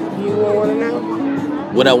 You want to know?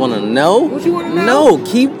 What I want to know? What you want to know? No,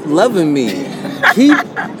 keep loving me.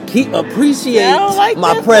 keep appreciate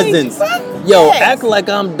my presence. Yo, act like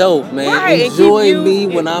I'm dope, man. Right, enjoy me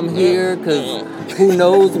when I'm here, because who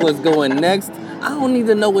knows what's going next. I don't need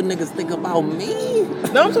to know what niggas think about me.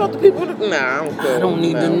 No, I'm talking to people I don't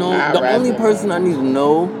need to know. The only person I need to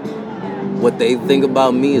know what they think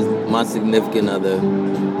about me is my significant other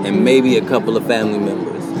and maybe a couple of family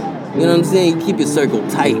members. You know what I'm saying? You keep your circle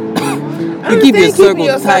tight. You keep your circle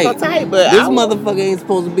tight. But this motherfucker ain't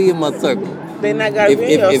supposed to be in my circle. They not gotta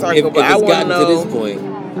be in your circle, but I it's want gotten to this point.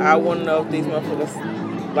 I want to know if these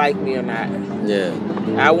motherfuckers like me or not. Yeah.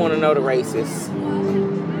 I want to know the racists.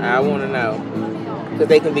 I want to know. Because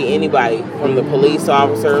they can be anybody, from the police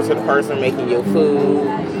officer to the person making your food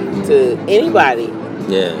to anybody.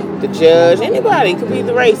 Yeah. The judge, anybody could be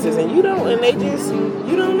the racist, and you don't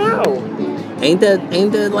know. Ain't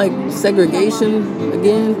that like segregation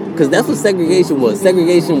again? Because that's what segregation was.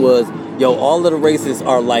 Segregation was, yo, all of the racists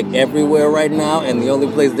are like everywhere right now, and the only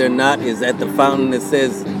place they're not is at the fountain that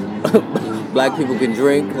says black people can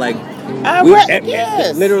drink. Like,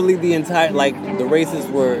 yes. Literally the entire, like, the racists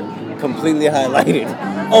were completely highlighted.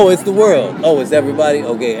 Oh, it's the world. Oh, it's everybody.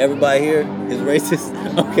 Okay, everybody here is racist.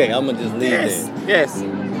 Okay, I'm gonna just leave there. Yes.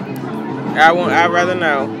 I'd rather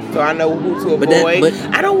know, so I know who to avoid. But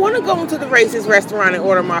I don't want to go into the racist restaurant and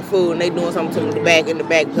order my food, and they doing something to the back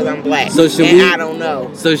because I'm black. So I don't know.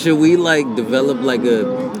 So should we like develop like a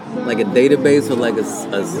database or like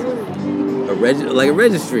a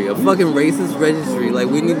registry, a fucking racist registry? Like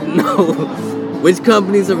we need to know which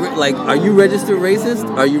companies are like. Are you registered racist?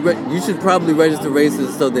 Are you? You should probably register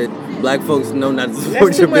racist so that black folks know not to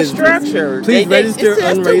support your business. That's too much structure. Please register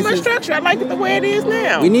unracist. Too much structure. I like it the way it is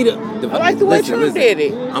now. We need I like the way Trump did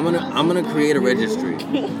it. I'm gonna create a registry.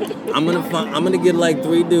 I'm gonna get like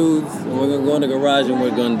 3 dudes, and we're gonna go in the garage and we're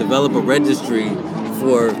gonna develop a registry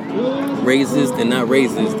for racist and not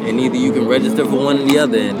racist, and either you can register for one or the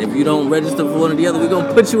other. And if you don't register for one or the other, we're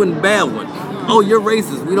gonna put you in the bad one. Oh, you're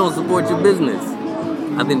racist. We don't support your business.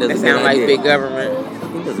 I think that's a good idea. That sounds like big government. I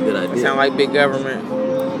think that's a good idea. That sounds like big government.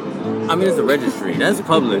 I mean, it's a registry. That's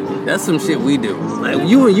public. That's some shit we do. Like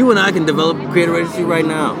you and I can create a registry right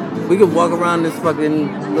now. We could walk around this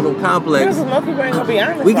fucking little complex. Yeah, most people ain't gonna be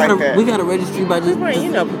honest. We got a registry by just. People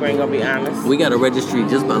ain't gonna be honest. We got a registry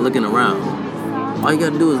just by looking around. All you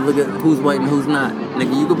gotta do is look at who's white and who's not.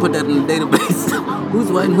 Nigga, you can put that in the database.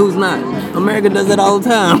 Who's white and who's not. America does that all the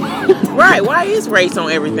time. Right. Why is race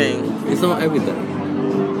on everything? It's on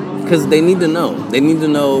everything. Because they need to know. They need to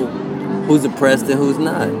know who's oppressed and who's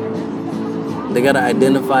not. They gotta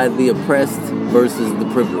identify the oppressed versus the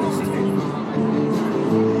privileged.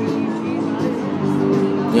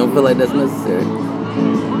 You don't feel like that's necessary?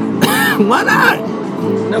 Why not?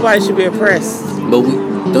 Nobody should be oppressed. But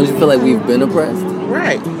don't you feel like we've been oppressed?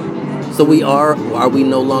 Right. So are we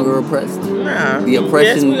no longer oppressed? Nah. The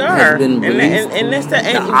oppression has been released. And that's the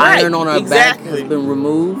iron on our back has been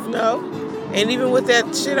removed. No. And even with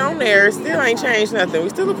that shit on there, it still ain't changed nothing. We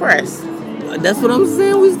still oppressed. That's what I'm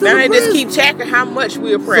saying. We still now oppressed. They just keep tracking how much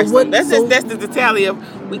we oppress them. That's the tally of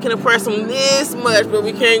we can oppress them this much, but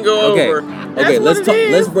we can't go over. Okay,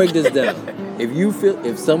 let's break this down.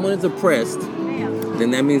 If someone is oppressed,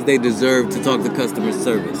 then that means they deserve to talk to customer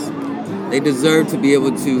service. They deserve to be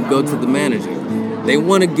able to go to the manager. They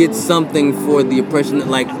want to get something for the oppression.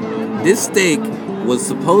 Like, this steak was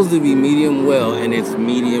supposed to be medium well, and it's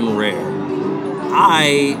medium rare.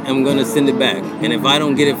 I am gonna send it back. And if I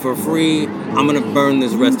don't get it for free, I'm gonna burn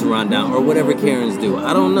this restaurant down or whatever Karens do.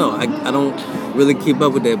 I don't know. I don't really keep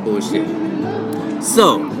up with that bullshit.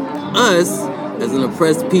 So, us as an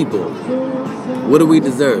oppressed people, what do we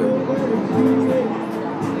deserve?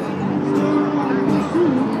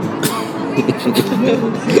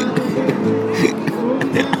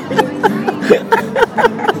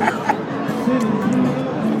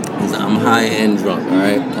 I'm high and drunk,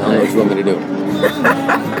 alright? I don't know what you want me to do.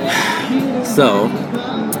 So,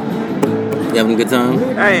 you having a good time?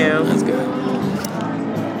 I am. That's good.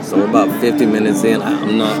 So we're about 50 minutes in.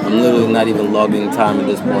 I'm literally not even logging time at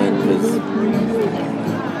this point because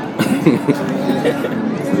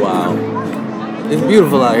wow. It's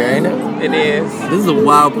beautiful out here, ain't it? It is. This is a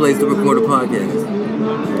wild place to record a podcast.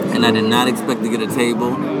 And I did not expect to get a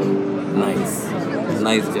table. Nice.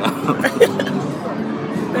 Nice job.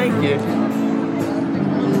 Thank you.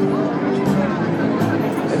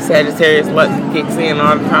 The Sagittarius luck kicks in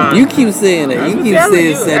all the time. You keep saying that. You keep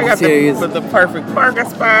saying Sagittarius. I got the perfect parking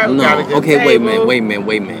spot. No. Got a good Okay, table. wait a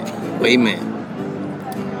minute.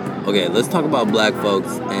 Okay, let's talk about black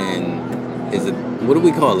folks and what do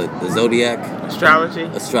we call it? The zodiac?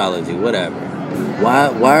 Astrology, whatever.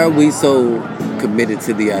 Why are we so committed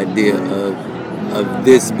to the idea of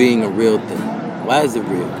this being a real thing? Why is it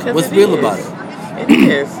real? What's real about it? It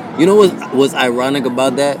is. You know what's ironic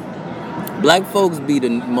about that? Black folks be the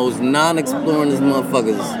most non-exploring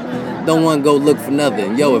motherfuckers. Don't want to go look for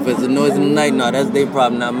nothing. Yo, if it's a noise in the night, no, that's their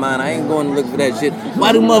problem, not mine. I ain't going to look for that shit.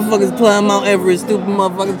 Why do motherfuckers climb Mount Everest, stupid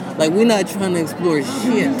motherfuckers? Like, we not trying to explore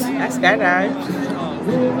shit. I skydived.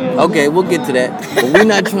 Okay, we'll get to that. But we're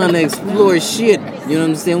not trying to explore shit. You know what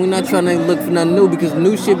I'm saying? We're not trying to look for nothing new because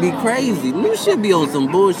new shit be crazy. New shit be on some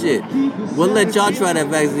bullshit. We'll let y'all try that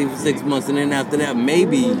vaccine for 6 months and then after that,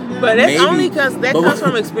 maybe. But that's only because that comes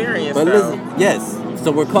from experience, but though. listen, yes.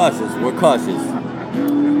 So we're cautious.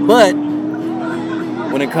 But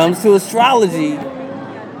when it comes to astrology,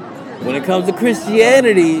 when it comes to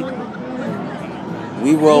Christianity,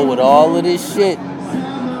 we roll with all of this shit.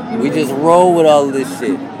 We just roll with all of this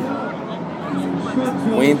shit.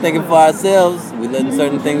 We ain't thinking for ourselves. We letting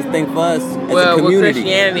certain things think for us. As a community. Well,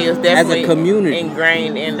 Christianity is definitely as a community.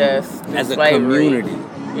 Ingrained in us. As slavery. A community.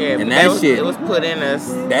 Yeah, and that shit. It was put in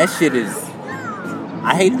us. That shit is.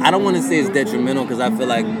 I don't want to say it's detrimental because I feel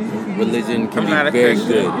like religion can be very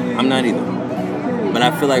good. I'm not either. But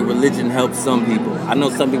I feel like religion helps some people. I know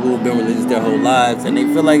some people who've been religious their whole lives and they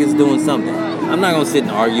feel like it's doing something. I'm not going to sit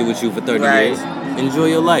and argue with you for 30 years. Enjoy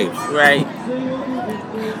your life. Right.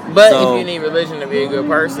 But if you need religion to be a good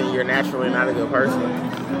person, you're naturally not a good person.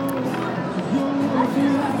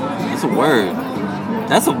 That's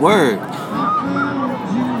a word.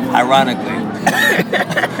 Ironically.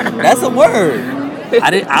 That's a word.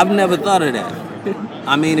 I've never thought of that.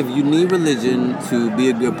 I mean, if you need religion to be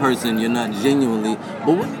a good person, you're not genuinely.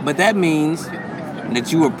 But that means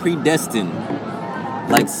that you were predestined.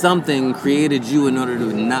 Like something created you in order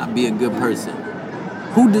to not be a good person.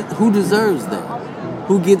 Who deserves that?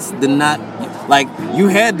 Who gets the not? Like you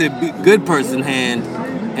had the good person hand,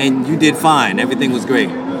 and you did fine. Everything was great.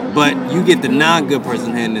 But you get the non-good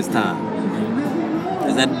person hand this time.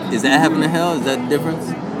 Is that heaven or hell? Is that the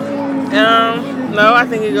difference? No, I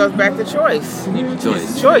think it goes back to choice.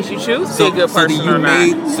 Choice. You choose to be a good person or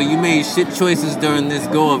not. So you made shit choices during this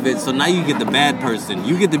go of it. So now you get the bad person.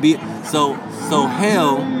 You get to be so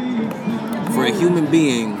hell for a human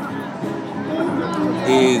being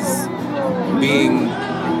is being.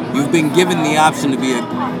 You've been given the option to be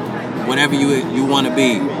whatever you want to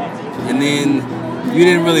be, and then you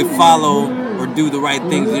didn't really follow or do the right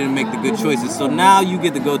things. You didn't make the good choices. So now you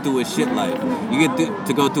get to go through a shit life. You get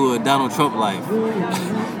to go through a Donald Trump life.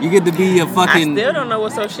 You get to be a fucking. I still don't know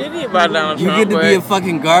what's so shitty about Donald Trump. You get to be a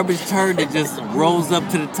fucking garbage turd that just rolls up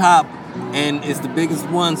to the top, and it's the biggest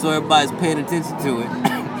one, so everybody's paying attention to it.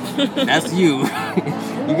 That's you.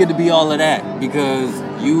 You get to be all of that because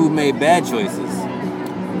you made bad choices.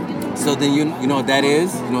 So then you know what that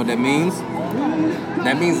is? You know what that means?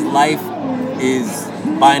 That means life is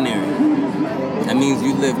binary. That means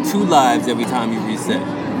you live two lives every time you reset.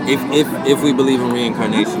 If we believe in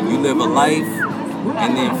reincarnation, you live a life,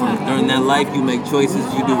 and then during that life you make choices.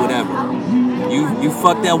 You do whatever. You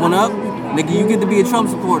fuck that one up, nigga. You get to be a Trump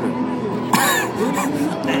supporter.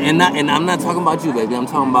 and I'm not talking about you, baby. I'm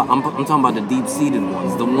talking about the deep-seated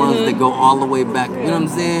ones, the ones that go all the way back. You know what I'm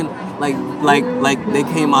saying? Like they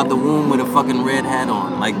came out the womb with a fucking red hat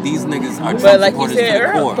on. Like these niggas are Trump supporters to the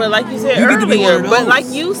core. But like you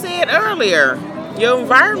said earlier, your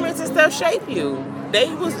environments and stuff shape you.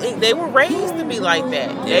 they were raised to be like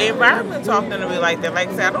that. Yeah. Their environment taught them to be like that. Like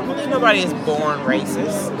I said, I don't believe nobody is born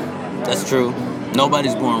racist. That's true.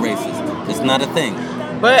 Nobody's born racist. It's not a thing.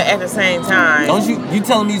 But at the same time, Don't you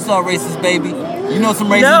telling me you saw a racist baby? You know some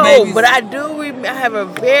racist no, babies? but I do. I have a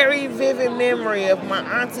very vivid memory of my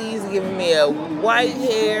aunties giving me a white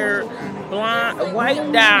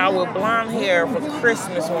doll with blonde hair for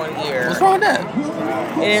Christmas one year. What's wrong with that?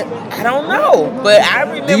 And I don't know, but I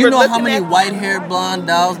remember. Do you know how looking many at- white-haired blonde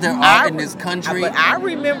dolls there are in this country? But I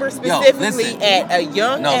remember specifically listen. at a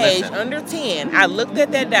young age, listen. under 10, I looked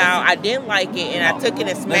at that doll, I didn't like it, and I took it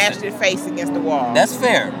and smashed its face against the wall. That's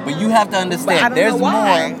fair, but you have to understand. But I don't know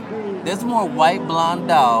why. There's more white blonde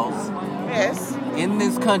dolls Yes, in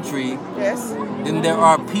this country yes, than there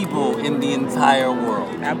are people in the entire world.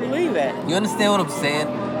 I believe that. You understand what I'm saying?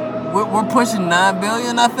 We're pushing 9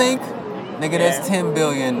 billion, I think. Nigga, there's 10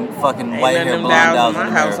 billion fucking Ain't white none hair of them blonde dolls dolls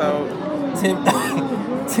in my America. household.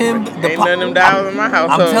 Tim, Ain't none of them dolls in my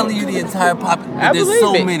household. I'm telling you, the entire population. I There's believe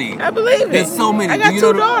so it. many. I believe it. There's so many. I got Do you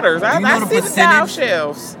two know daughters. do you know I the see the doll percentage?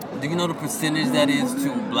 shelves. Do you know the percentage that is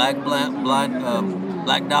to black dolls?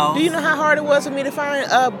 Do you know how hard it was for me to find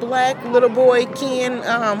a black little boy Ken,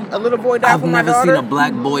 a little boy doll I've for my never daughter? seen a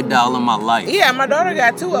black boy doll in my life. Yeah, my daughter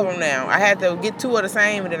got 2 of them now. I had to get 2 of the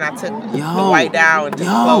same, and then I took the Yo, white doll and took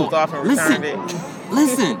the clothes off and listen, returned it.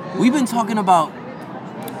 Listen, we've been talking about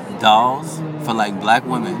dolls for like black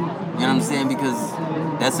women. You know what I'm saying? Because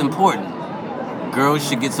that's important. Girls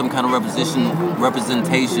should get some kind of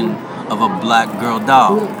representation of a black girl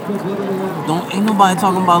doll. Ain't nobody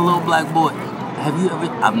talking about a little black boy. Have you ever?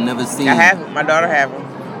 I've never seen. I have them. My daughter have them.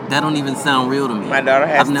 That don't even sound real to me. My daughter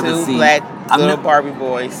has I've never 2 seen, black I've little never- Barbie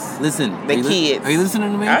boys. Listen, The are you kids. Are you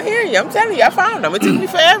listening to me? I hear you. I'm telling you, I found them. It took me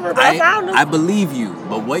forever, but I found them. I believe you,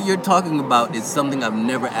 but what you're talking about is something I've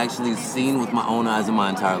never actually seen with my own eyes in my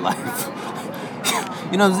entire life.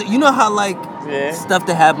 You know how like Yeah. stuff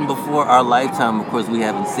that happened before our lifetime, of course, we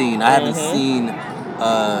haven't seen. I haven't Mm-hmm. seen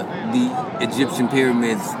the Egyptian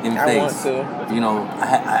pyramids in I face. want to. You know,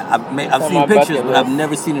 I've It's on seen my pictures, bucket but I've list.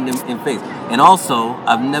 never seen it in face. And also,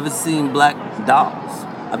 I've never seen black dolls.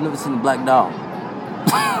 I've never seen a black doll.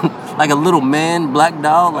 Like a little man black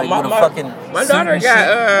doll, like with a fucking. My suit daughter and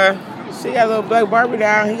got she got a little black Barbie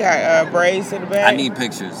doll. He got braids to the back. I need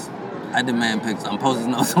pictures. I demand pictures. I'm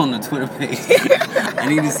posting those on the Twitter page. I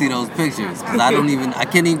need to see those pictures because I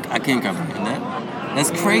can't comprehend that. That's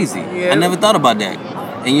crazy. Yeah. I never thought about that.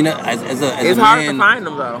 And you know, as It's a hard man, to find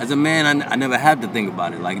them though. as a man, I never have to think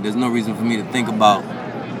about it. Like, there's no reason for me to think about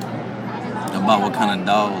what kind of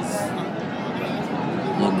dolls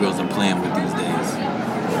little girls are playing with these days.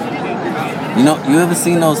 You know, you ever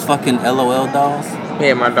seen those fucking LOL dolls?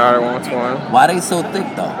 Yeah, my daughter wants one. Why they so thick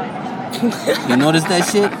though? You notice that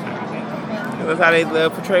shit? That's how they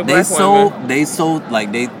portray They black women. they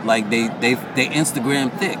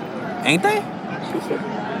Instagram thick, ain't they?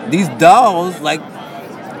 These dolls, like,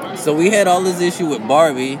 so we had all this issue with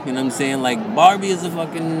Barbie, you know what I'm saying? Like, Barbie is a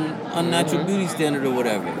fucking unnatural beauty standard or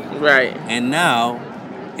whatever. Right. And now,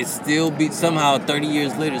 it's still somehow 30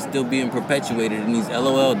 years later, still being perpetuated in these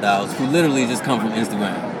LOL dolls who literally just come from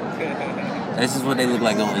Instagram. That's just what they look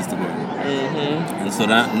like on Instagram. Mm-hmm. And so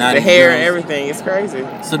now The these hair girls- and everything is crazy.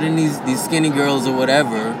 So then these skinny girls or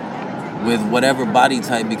whatever, with whatever body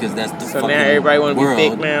type, because that's the So fucking now everybody want to be world.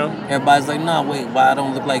 thick now. Everybody's like, nah, wait, why I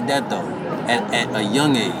don't look like that though? At a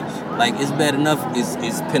young age, like it's bad enough.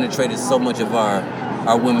 It's penetrated so much of our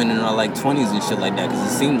women in our like 20s and shit like that.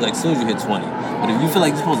 Because it seems like as soon as you hit 20, but if you feel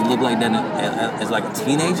like you're supposed to look like that as like a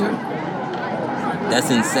teenager,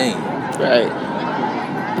 that's insane. Right.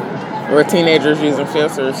 Or teenagers using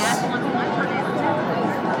filters.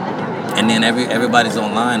 And then everybody's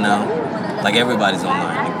online now. Like everybody's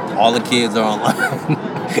online. All the kids are online.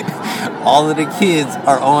 All of the kids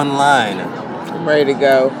are online. I'm ready to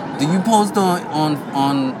go. Do you post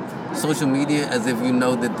on social media as if you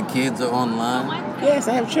know that the kids are online? Yes,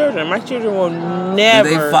 I have children. My children will never.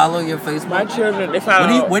 Do they follow your Facebook? My children, they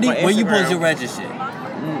follow. Where you post Instagram. your ratchet shit?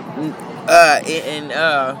 In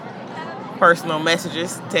personal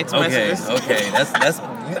messages, text messages. Okay. That's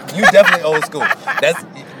you definitely old school. That's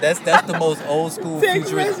the most old school Text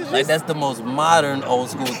futurist. messages. Like that's the most modern old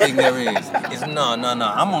school thing there is. It's no.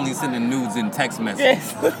 I'm only sending nudes in text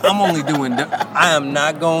messages. Yes. I'm only doing. I am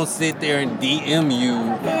not gonna sit there and DM you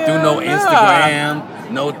through no Hell no. Instagram,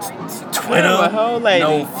 no Twitter, I'm a whole lady.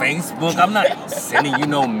 no Facebook. I'm not sending you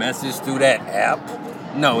no message through that app.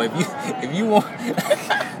 No, if you want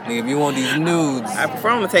if you want these nudes, I prefer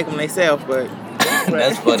them to take them themselves, but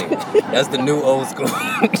that's funny. That's the new old school.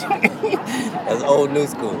 That's old new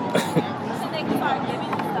school.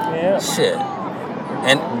 yeah. Shit.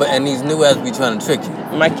 And these new apps be trying to trick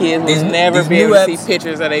you. My kids will never be able to see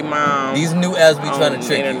pictures of their mom. These new apps be trying to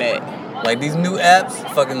trick internet. you. Like these new apps,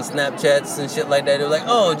 fucking Snapchats and shit like that. They're like,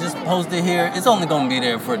 oh, just post it here. It's only gonna be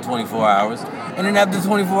there for 24 hours, and then after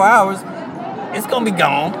 24 hours, it's gonna be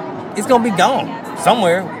gone. It's gonna be gone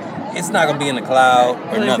somewhere. It's not gonna be in the cloud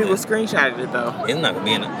or nothing. People screenshotted it though. It's not gonna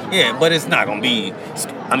be in it. Yeah, but it's not gonna be.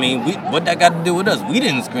 I mean, what that got to do with us? We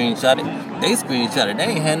didn't screenshot it. They screenshot it. They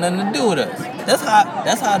ain't had nothing to do with us.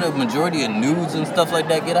 That's how the majority of news and stuff like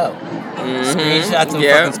that get out. Mm-hmm. Screenshots and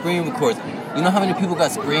fucking screen records. You know how many people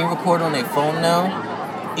got screen record on their phone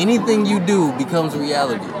now? Anything you do becomes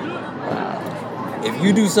reality. If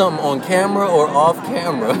you do something on camera or off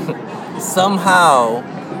camera, somehow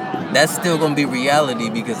that's still gonna be reality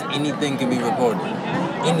because anything can be recorded.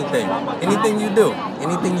 Anything you do,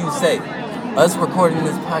 anything you say. Us recording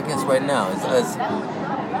this podcast right now is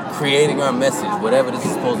us creating our message, whatever this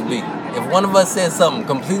is supposed to be. If one of us says something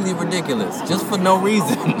completely ridiculous, just for no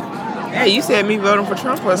reason. Yeah, you said me voting for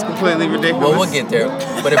Trump was completely ridiculous. Well, we'll get there.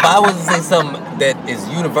 But if I was to say something that is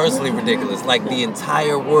universally ridiculous, like the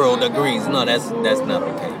entire world agrees, no, that's not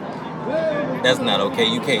okay. That's not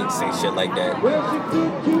okay. You can't say shit like that.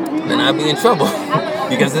 Then I'd be in trouble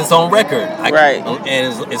because it's on record. Right.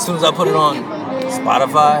 And as soon as I put it on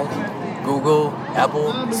Spotify, Google,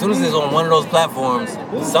 Apple, as soon as it's on one of those platforms,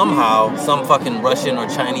 somehow some fucking Russian or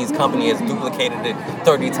Chinese company has duplicated it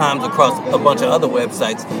 30 times across a bunch of other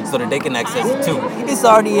websites so that they can access it too. It's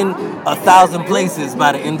already in 1,000 places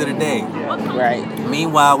by the end of the day. Right.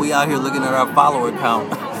 Meanwhile, we out here looking at our follower count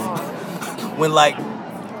when like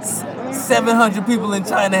 700 people in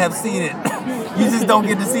China have seen it. You just don't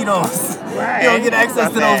get to see those. Right. You don't get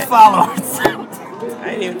access to those followers.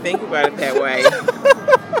 I didn't even think about it that way.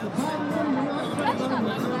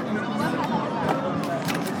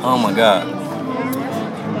 Oh my God.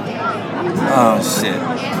 Oh shit.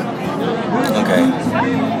 Okay.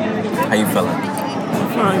 How you feeling?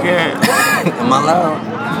 I'm good. Am I loud?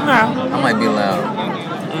 No. I might be loud.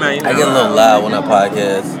 No, you're not. I get a little loud when I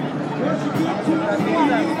podcast.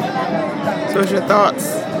 So what's your thoughts?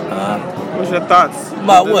 What's your thoughts?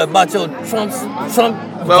 About what? About your Trump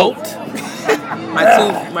vote?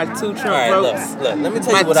 my two Trump All right, votes. Look, let me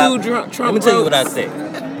tell you what I say.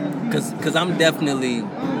 Cause I'm definitely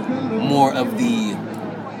more of the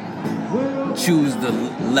choose the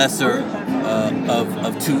lesser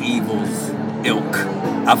of two evils ilk.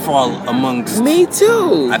 I fall amongst. Me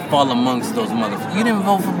too. I fall amongst those motherfuckers. You didn't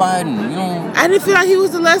vote for Biden. You don't. I didn't feel like he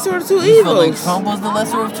was the lesser of two evils. You feel like Trump was the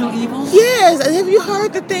lesser of two evils? Yes. Have you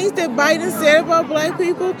heard the things that Biden said about black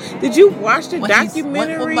people? Did you watch the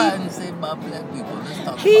documentary? What Biden said about black people? Let's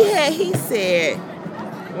talk about it. He said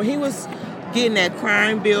when he was getting that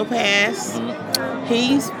crime bill passed,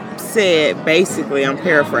 he said basically, I'm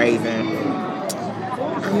paraphrasing,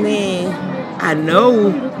 I mean, I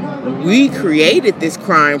know we created this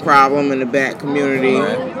crime problem in the black community,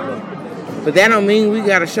 but that don't mean we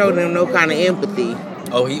gotta show them no kind of empathy.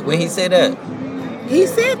 Oh, when he said that? He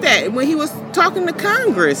said that when he was talking to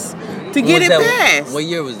Congress to get it passed. What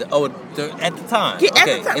year was it? Oh, at the time. Yeah,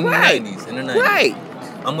 okay, at the time. in the 90s. In the 90s. Right.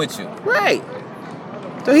 I'm with you. Right.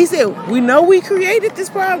 So he said, we know we created this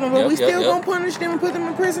problem, but we still gonna punish them and put them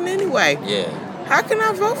in prison anyway. Yeah. How can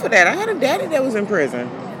I vote for that? I had a daddy that was in prison.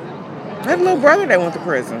 I had a little brother that went to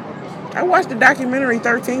prison. I watched the documentary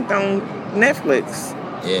 13th on Netflix.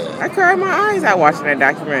 Yeah. I cried my eyes out watching that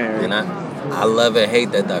documentary. And I love and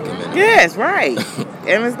hate that documentary. Yes, right.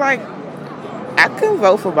 And it's like, I couldn't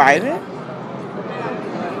vote for Biden.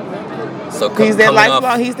 So he's that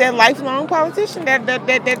lifelong politician that's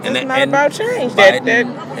not about change. Biden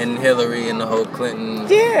and Hillary and the whole Clinton.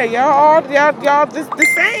 Yeah, y'all just the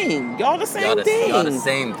same. Y'all the same thing. Y'all the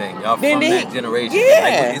same thing. Y'all from that generation.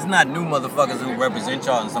 Yeah. Like, it's not new motherfuckers who represent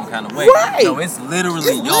y'all in some kind of way. Right. No, it's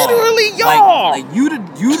literally y'all. Literally y'all. Like you the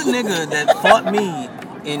nigga that fought me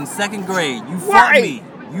in second grade. You fought me.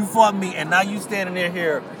 You fought me, and now you standing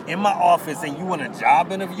here in my office, and you want a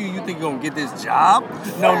job interview? You think you're gonna get this job?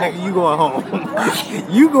 No, nigga, you going home.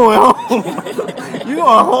 You going home. You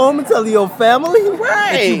going home and tell your family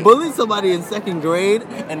that you bullied somebody in second grade,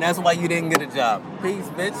 and that's why you didn't get a job. Peace,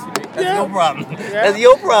 bitch. That's your problem. Yeah. That's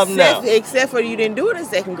your problem now. Except for you didn't do it in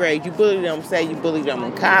second grade. You bullied them. Say you bullied them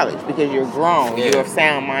in college because you're grown. Yeah. You're of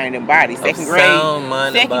sound mind and body. Second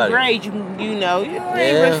grade, you know you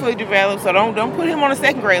ain't fully developed. So don't put him on a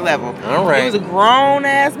second grade level. All right. He was a grown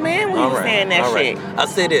ass man when he was saying that shit. I'll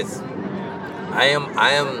say this. I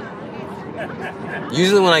am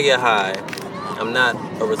usually when I get high, I'm not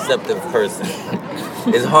a receptive person.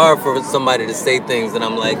 It's hard for somebody to say things that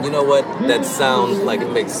I'm like, you know what, that sounds like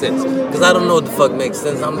it makes sense. Because I don't know what the fuck makes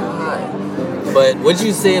sense. I'm high. But what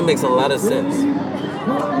you saying makes a lot of sense.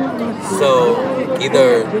 So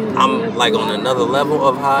either I'm like on another level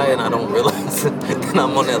of high and I don't realize that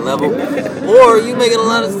I'm on that level, or you making a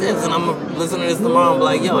lot of sense and I'm gonna listen to this tomorrow and be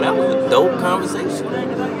like, yo, that was a dope conversation.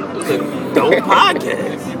 It was a dope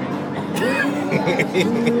podcast.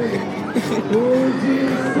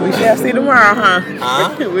 We shall see tomorrow, huh?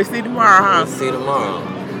 Huh? We'll see tomorrow, huh? We'll see tomorrow.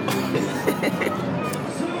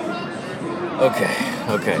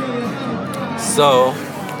 Okay. So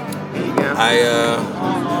There you go.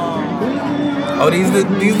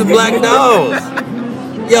 these the black dogs.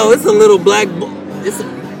 Yo, it's a little black. I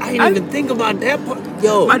didn't even think about that part.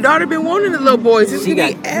 Yo, My daughter been wanting the little boys. It's she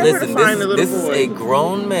got. gonna be ever to find the little This boy. is a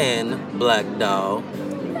grown man black doll,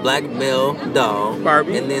 black male doll,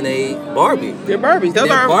 Barbie. and then a Barbie. They're Barbies. Those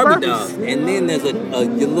They're are Barbie Barbies. dolls, and then there's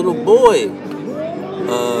your little boy,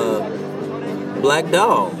 black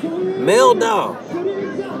doll, male doll.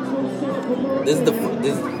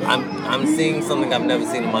 I'm seeing something I've never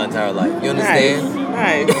seen in my entire life. You understand?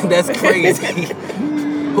 Nice. That's crazy.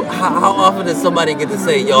 How often does somebody get to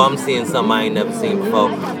say, yo, I'm seeing something I ain't never seen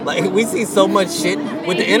before? Like, we see so much shit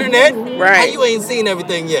with the internet. Right. How you ain't seen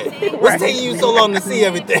everything yet? What's Right. taking you so long to see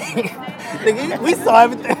everything? Nigga, we saw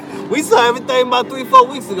everything. We saw everything about 3-4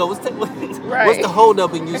 weeks ago. What's the hold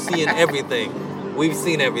up in you seeing everything? We've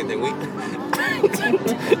seen everything.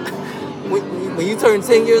 When you turn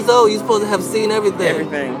 10 years old, you're supposed to have seen everything.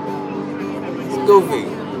 Everything. It's goofy.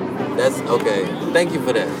 That's okay. Thank you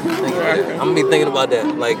for that. I'm gonna be thinking about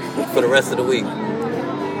that like for the rest of the week.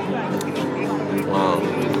 Wow.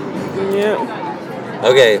 Yeah.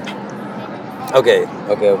 Okay.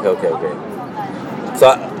 So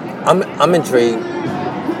I'm intrigued,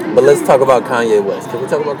 but let's talk about Kanye West. Can we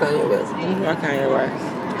talk about Kanye West? Kanye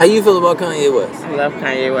West. How you feel about Kanye West? I love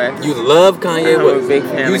Kanye West. You love Kanye I'm West. a big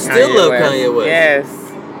fan You of still Kanye love West. Kanye West.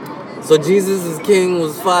 Yes. So Jesus is King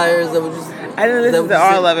was fire. Is that what you said? I didn't listen to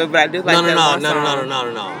all of it, but I do like that one song.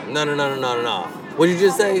 No. What did you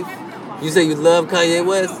just say? You say you love Kanye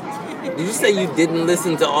West? Did you say you didn't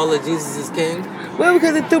listen to all of Jesus is King? Well,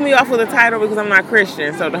 because it threw me off with the title because I'm not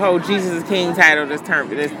Christian, so the whole Jesus is King title just didn't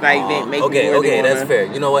make me really Okay, that's wanna fair.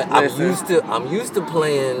 You know what? listen. I'm used to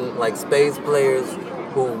playing like spades players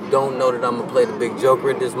who don't know that I'm gonna play the big joker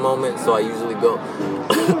at this moment, so I usually go.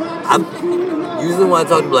 Usually when I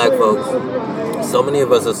talk to black folks, so many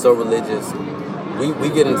of us are so religious. We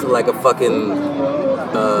get into like a fucking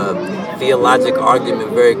theologic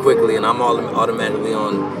argument very quickly, and I'm automatically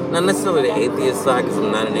on not necessarily the atheist side because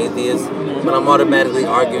I'm not an atheist, but I'm automatically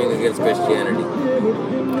arguing against Christianity.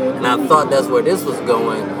 And I thought that's where this was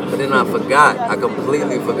going, but then I forgot. I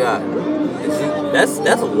completely forgot. And see,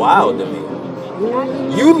 that's wild to me.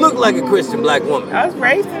 You look like a Christian black woman. I was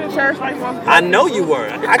raised in the church like most people. I know you were.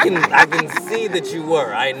 I can see that you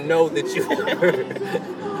were. I know that you were.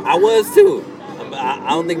 I was too. I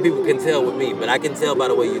don't think people can tell with me, but I can tell by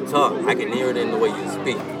the way you talk. I can hear it in the way you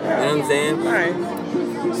speak. You know what I'm saying? Right.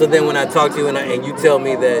 So then when I talk to you and you tell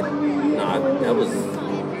me that, I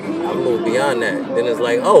moved beyond that. Then it's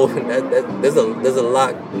like, oh, there's a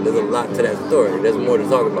lot to that story. There's more to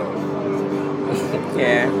talk about.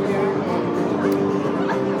 Yeah.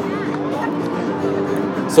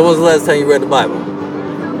 So when's the last time you read the Bible?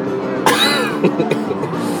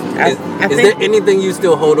 Is there anything you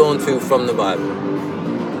still hold on to from the Bible?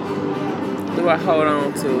 Do I hold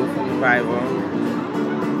on to from the Bible?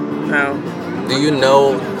 No. Do you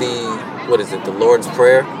know the Lord's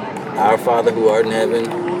Prayer? Our Father who art in heaven,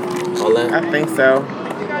 all that? I think so.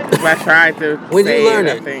 I tried to When did say you learn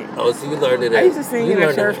I it? think. Oh, so you learned it. I used to sing in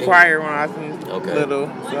a church choir when I was little,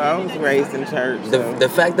 so I was raised in church. So. The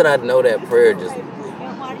fact that I know that prayer just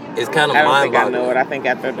is kind of I don't think I mind-boggling. know it. I think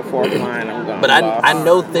after the fourth line, I'm going. But I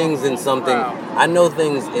know things in something. I know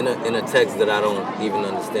things in a text that I don't even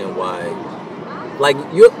understand why. Like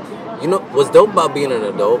what's dope about being an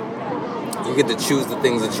adult? You get to choose the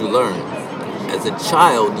things that you learn. As a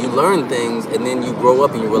child, you learn things, and then you grow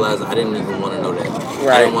up and you realize I didn't even want to know that. Right.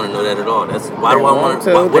 I didn't want to know that at all.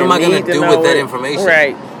 What am I going to do with that information?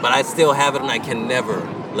 Right. But I still have it, and I can never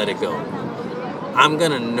let it go. I'm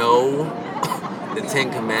gonna know the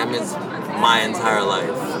 10 Commandments my entire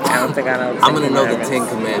life. I don't think I know. I'm gonna know the 10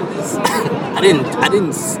 Commandments. I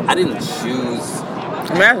didn't choose.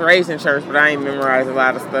 I mean, I was raised in church, but I ain't memorized a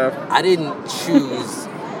lot of stuff. I didn't choose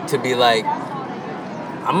to be like,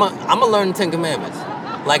 I'm gonna learn the 10 Commandments.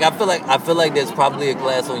 Like I feel like there's probably a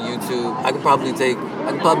class on YouTube. I could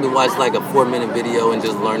probably watch like a 4-minute video and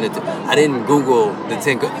just learn it. I didn't Google the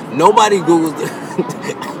 10. Nobody Googles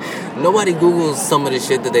some of the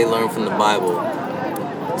shit that they learn from the Bible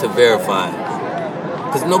to verify.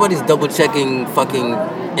 Because nobody's double checking fucking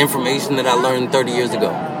information that I learned 30 years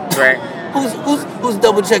ago. Right. Who's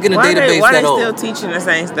double checking the database Why that they old? still teaching the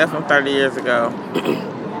same stuff from 30 years ago?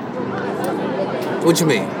 What you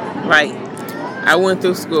mean? Like, I went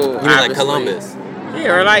through school. You mean like Columbus?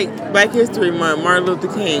 Yeah, or like Black History Month, Martin Luther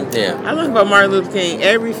King. Yeah. I learned about Martin Luther King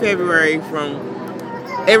every February from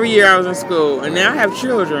every year I was in school. And now I have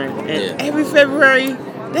children. And every February,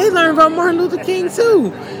 they learn about Martin Luther King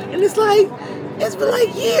too. And it's like, it's been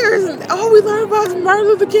like years. And all we learn about is Martin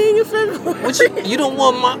Luther King in February. You don't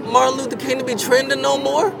want Martin Luther King to be trending no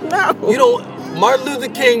more? No. You don't. Martin Luther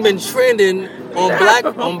King been trending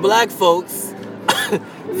on black folks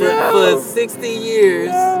for 60 years.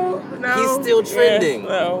 No. He's still trending.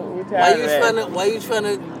 Why you trying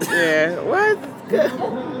to? Yeah. What?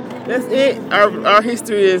 That's it. Our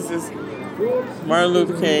history is Martin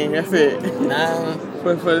LutherKing. That's it. Nah.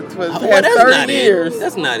 For the past that's 30 not years. It.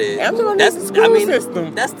 That's not it. That's the school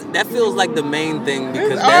system. That feels like the main thing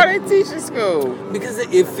because that's all they teach in school. Because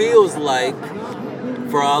it feels like,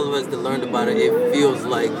 for all of us that learned about it, it feels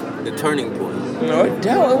like the turning point. No, it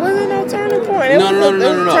don't. It wasn't no turning point. No.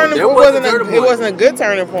 It wasn't a good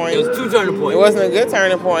turning point. It was two turning points. It wasn't a good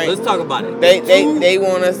turning point. Let's talk about it. They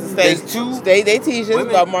want us to stay. They teach us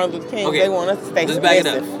about Martin Luther King. Okay. They want us to stay. Let's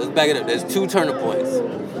back it up. There's two turning points.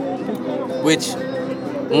 Which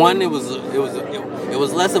one? It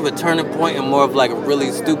was less of a turning point and more of like a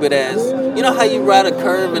really stupid ass. You know how you ride a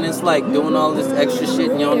curve and it's like doing all this extra shit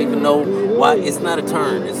and you don't even know why. It's not a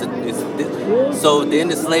turn. So the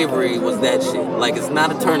end of slavery was that shit. Like, it's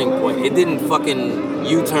not a turning point. It didn't fucking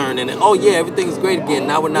U-turn and everything's great again.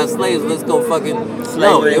 Now we're not slaves. Let's go fucking.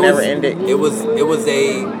 Slavery never ended. It was a. Well,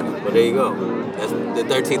 there you go. That's the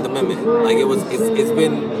 13th Amendment. Like it's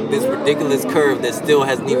been this ridiculous curve that still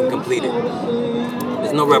hasn't even completed.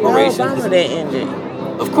 There's no reparations. Obama didn't end it.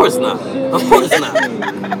 Of course not. You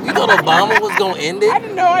thought Obama was gonna end it? I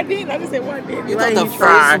didn't know. I didn't. I just said why didn't you? Thought the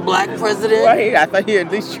first black president? Well, I thought he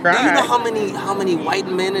at least tried. Do you know how many white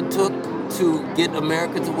men it took to get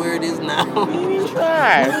America to where it is now? He didn't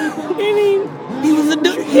try. He was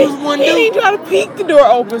one dude. He didn't try to peek the door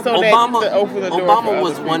open so Obama, that to open the door. Obama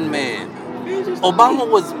was one man. Obama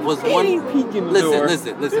was one.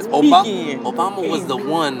 Listen. Obama was the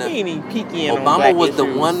one. Obama was the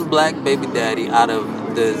one black baby daddy out of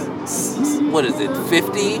the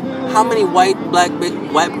 50? How many white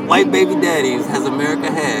baby daddies has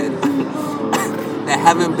America had that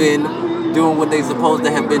haven't been doing what they supposed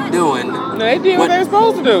to have been doing? No, they did what they were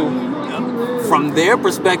supposed to do. From their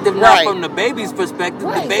perspective, not from the baby's perspective.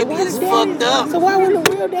 The baby is fucked up. So why when the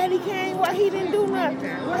real daddy came, why he didn't do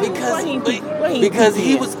nothing? Because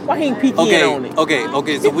he was. Why he ain't peeking on it?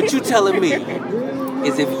 Okay. So what you telling me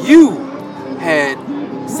is if you had,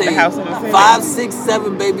 say, 5, 6,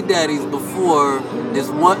 7 baby daddies before this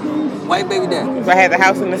one white baby daddy. If I had the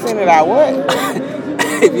House in the Senate, I would.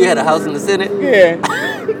 If you had a house in the Senate? Yeah.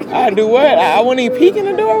 I'd do what? I wouldn't even peek in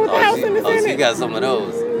the door with the House in the Senate. So you got some of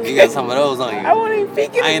those. You got some of those on you. I wouldn't even peek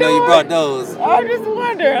in the door. I didn't know you brought those. I just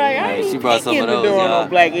wonder. Like, she brought some of those, y'all. On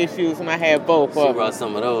black issues, and I had both. She brought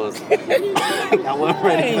some of those. I wasn't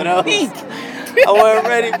ready for those. I wasn't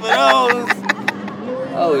ready for those.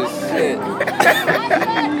 Oh shit!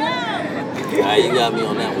 Alright, you got me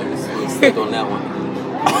on that one. You stick on that one.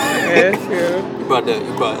 Yeah, sure. You brought the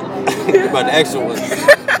extra one.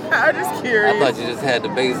 I'm just curious. I thought you just had the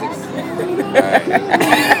basics. Alright.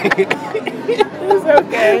 It's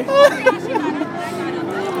okay.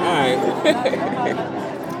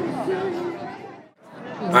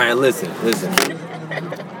 Alright, listen.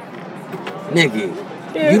 Nikki,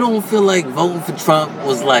 you don't feel like voting for Trump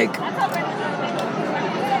was like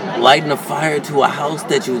lighting a fire to a house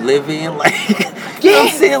that you live in? Like, you know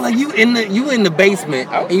what I'm saying? Like, you in the basement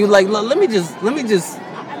and you like, look, let me just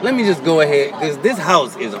go ahead, because this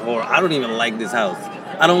house is horrible. I don't even like this house.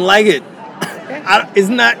 I don't like it. It's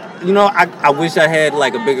not, I wish I had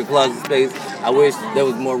like a bigger closet space. I wish there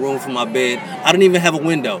was more room for my bed. I don't even have a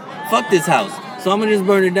window. Fuck this house. So I'm gonna just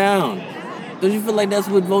burn it down. Don't you feel like that's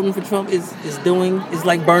what voting for Trump is doing? It's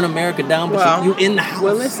like burn America down, but you in the house.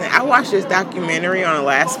 Well, listen, I watched this documentary on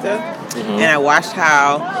Alaska, and I watched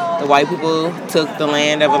how the white people took the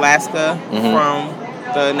land of Alaska from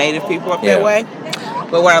the native people up that way.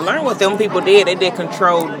 But what I learned what them people did, they did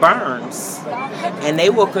controlled burns. And they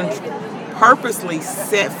will purposely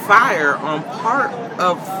set fire on part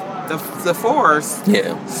of the forest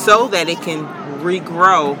so that it can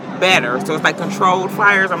regrow better. So it's like controlled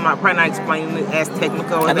fires. I'm probably not explaining it as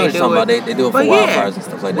technical as they do it. They do it for wildfires and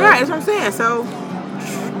stuff like that. Right, that's what I'm saying. So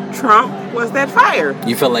Trump was that fire.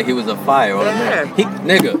 You felt like he was a fire.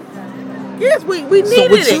 Nigga. Yes, we needed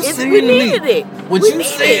it. We needed it. What you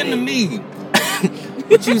saying to me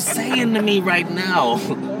What you saying to me right now is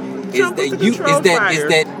Trump was that the is control fire.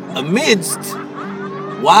 that amidst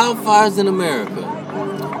wildfires in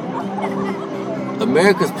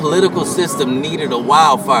America's political system needed a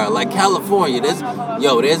wildfire. Like California, there's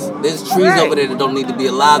trees Right. over there that don't need to be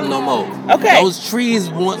alive no more. Okay. Those trees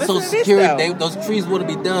want Listen to Social this, Security. though. Those trees want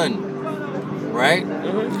to be done, right?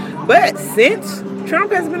 But since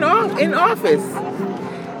Trump has been in office,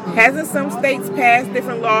 hasn't some states passed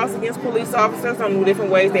different laws against police officers on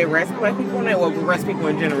different ways they arrest black people now? Well, arrest people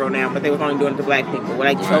in general now, but they was only doing it to black people.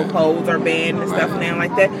 Like chokeholds are banned and stuff now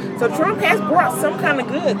like that. So Trump has brought some kind of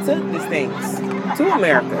good to these things, to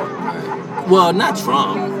America. Well, not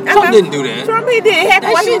Trump. Trump didn't do that. Trump did. It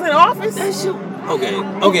happened while he was in office. Okay.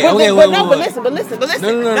 But listen.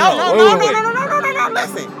 No.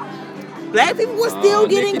 Listen. Black people were still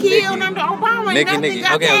getting Nikki. killed under Obama. Nikki. Nothing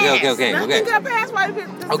got Okay. passed. Nothing got passed while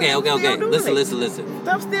Okay. Listen.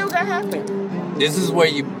 Stuff still got happened. This is where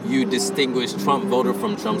you distinguish Trump voter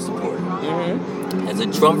from Trump supporter. As a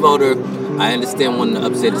Trump voter, I understand wanting to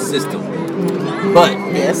upset the system, but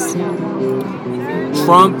Yes.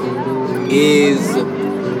 Trump is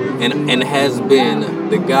and has been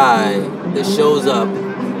the guy that shows up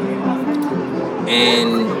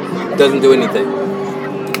and doesn't do anything.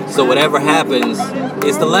 So whatever happens,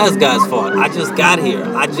 it's the last guy's fault. I just got here.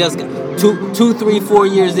 I just got 2, 3, 4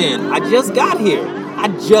 years in. I just got here.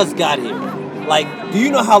 Like, do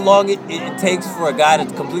you know how long it takes for a guy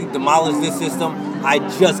to completely demolish this system? I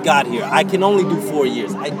just got here. I can only do 4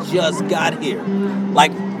 years. I just got here.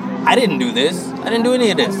 Like, I didn't do this. I didn't do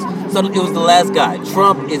any of this. So it was the last guy.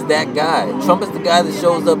 Trump is that guy. Trump is the guy that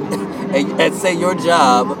shows up and say your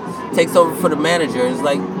job, takes over for the manager, and is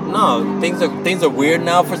like, no, things are weird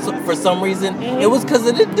now for some reason. It was because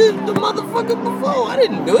of the motherfucker before. I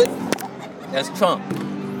didn't do it. That's Trump.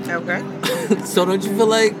 Okay. So don't you feel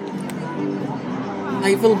like, how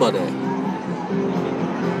you feel about that?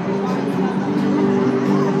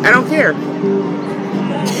 I don't care.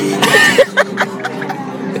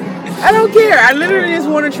 I don't care. I literally just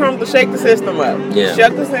wanted Trump to shake the system up. Yeah.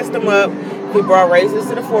 Shut the system up. He brought races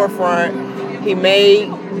to the forefront. He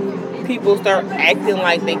made people start acting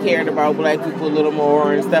like they cared about black people a little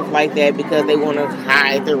more and stuff like that because they want to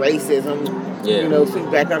hide their racism, sweep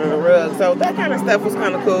back under the rug. So that kind of stuff was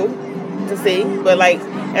kind of cool to see. But like,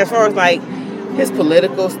 as far as like his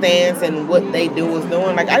political stance and what they was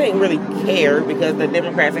doing, like I didn't really care because the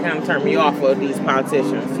Democrats had kind of turned me off of these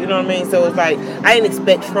politicians. You know what I mean? So it's like I didn't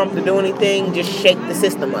expect Trump to do anything, just shake the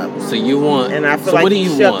system up. So you want, and I feel so like what do he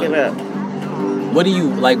you shook want? it up. What do you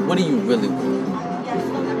really want?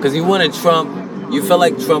 Because you wanted Trump, you felt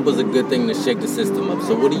like Trump was a good thing to shake the system up.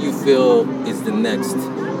 So what do you feel is the next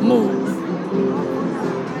move?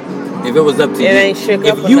 If it was up to you. It ain't shook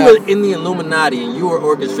up If you enough. were in the Illuminati and you were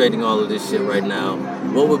orchestrating all of this shit right now,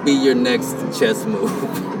 what would be your next chess move?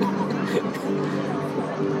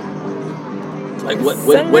 Like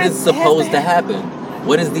what is supposed to happen?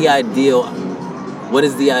 What is the ideal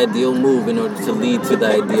move in order to lead to the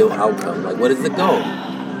ideal outcome? Like what is the goal?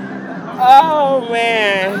 Oh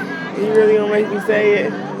man, you really gonna make me say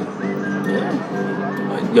it?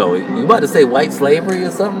 Yeah. Yo, you about to say white slavery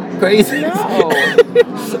or something crazy? No.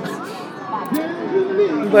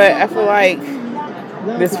 But I feel like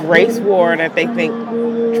this race war that they think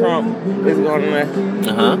Trump is gonna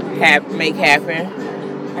make happen,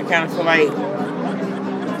 I kind of feel like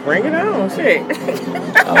bring it on, shit.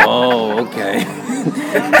 Oh, okay.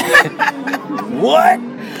 What?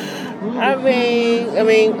 I mean,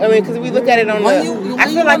 because we look at it on Why the. you I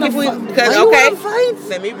feel like if we, because wanna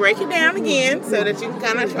let me break it down again so that you can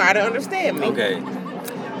kind of try to understand me. Okay.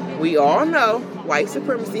 We all know white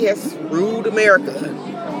supremacy has ruled America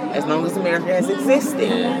as long as America has existed.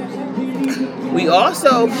 Yeah. We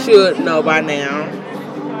also should know by now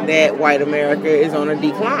that white America is on a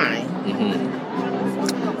decline.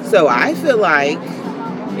 Mm-hmm. So I feel like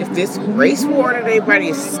if this race war that everybody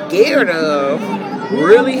is scared of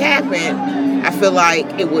really happened, I feel like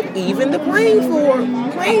it would even the playing field.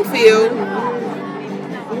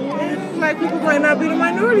 And black people might not be the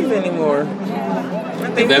minorities anymore.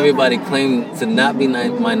 If everybody claimed to not be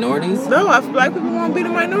minorities? No, I feel black people won't be the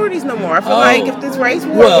minorities no more. I feel like if this race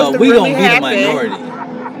war was to we really don't happen, be the minority.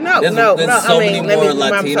 No. There's so many more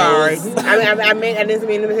Latinos. I'm sorry. I didn't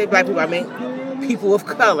mean to say black people. I mean people of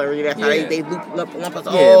color. That's how they lump us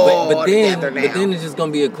all together now. But then it's just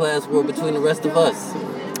gonna be a class war between the rest of us.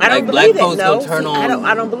 I don't black believe folks that. No, gonna turn on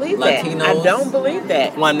I don't believe Latinos. that. I don't believe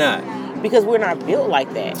that. Why not? Because we're not built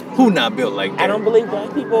like that. Who not built like that? I don't believe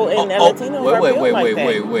black people and Latinos are built like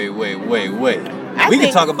that. Wait. We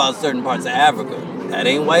can talk about certain parts of Africa. That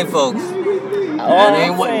ain't white folks. That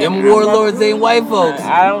ain't what them warlords ain't white folks.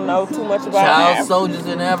 I don't know too much about Child soldiers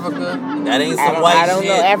in Africa. That ain't some white shit. I don't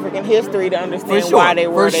know African history to understand sure, why they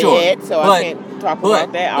were they at, so I can't talk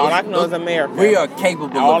about that. All I know is America. We are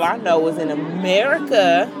capable. All I know is in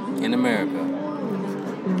America. In America.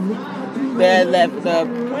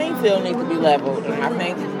 The playing field needs to be leveled, and I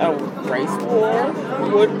think a race war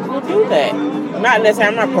would do that. Not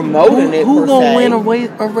necessarily, I'm not promoting it. Who gonna win a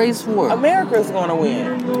race war? America's gonna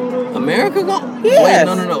win. America gonna? Yes.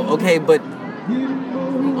 Wait, no. Okay, but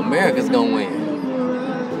America's gonna win.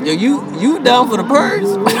 Yo, you down for the purge?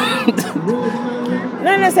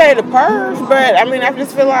 Not necessarily the purge, but I mean, I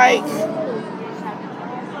just feel like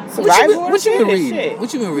survival. What you been reading?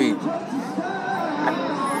 What you been reading?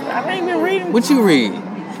 I ain't been reading. What you read?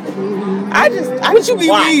 What you be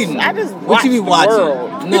reading? I just watch what you be watching?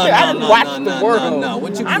 World. No.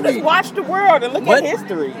 What you be I just reading? watch the world and look at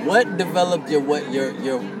history. What developed the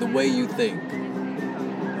way you think?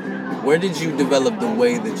 Where did you develop the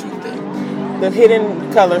way that you think? The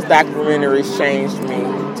Hidden Colors documentaries changed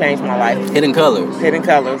my life. Hidden Colors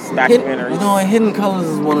documentaries. Hidden Colors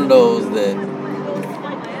is one of those that.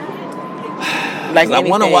 Like I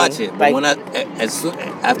want to watch it, but when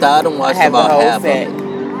after I don't watch about half of it.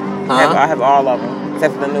 I have all of them,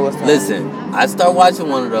 except for the newest one. Listen, I start watching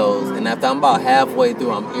one of those, and after I'm about halfway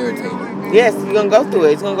through, I'm irritated. Yes, you're going to go through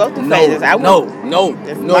it. It's going to go through phases. No.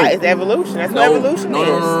 It's evolution. That's what evolution is.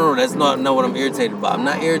 No. That's not what I'm irritated about. I'm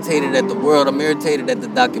not irritated at the world. I'm irritated at the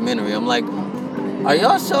documentary. I'm like, are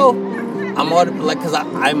y'all sure? Because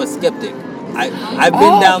I'm a skeptic. I've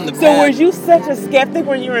been down the path. So was you such a skeptic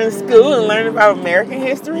when you were in school and learning about American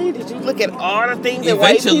history? Did you look at all the things that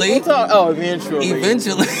white people talk? Oh, eventually.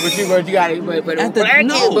 But you got to. But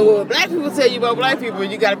when black people tell you about black people,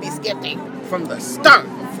 you got to be skeptic from the start.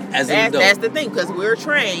 That's the thing, because we're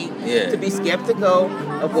trained to be skeptical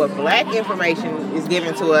of what black information is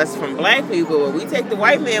given to us from black people. But we take the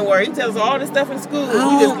white man where he tells us all this stuff in school.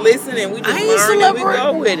 We just listen and we just learn and we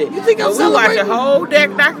go with it. You think we watch a whole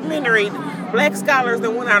documentary. Black scholars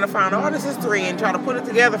that went out and found all this history and try to put it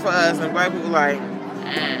together for us, and black people like,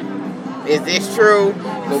 is this true?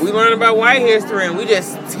 But we learn about white history and we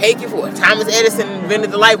just take it for it. Thomas Edison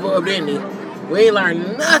invented the light bulb, didn't he? We ain't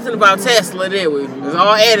learned nothing about Tesla, did we? It was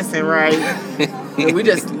all Edison, right? And we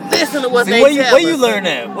just listen to what they tell us. Where you learn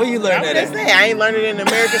that? Where you learn that? I'm just saying, I ain't learned it in the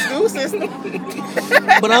American school system.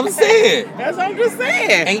 But I'm saying. That's what I'm just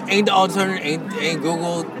saying. Ain't the alternative, ain't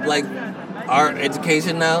Google like our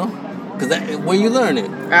education now? Because where you learn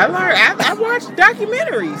it? I watched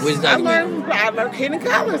documentaries. Which documentary? I learned Hidden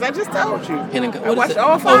Colors. I just told you. I watched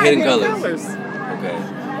all 5 Hidden Colors.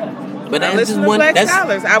 Okay. But I listen to Black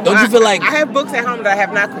Scholars. Don't you feel like... I have books at home that I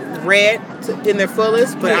have not read in their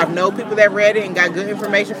fullest, but I know people that read it and got good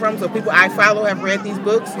information from. So people I follow have read these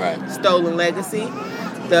books. Right. Stolen Legacy,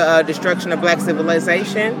 The Destruction of Black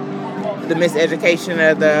Civilization, The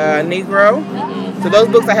Miseducation of the Negro. So those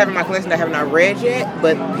books I have in my collection that I have not read yet,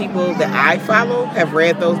 but people that I follow have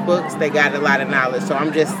read those books. They got a lot of knowledge. So I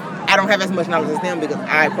don't have as much knowledge as them because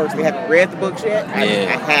I personally haven't read the books yet. I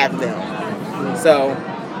have them. So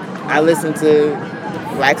I listen to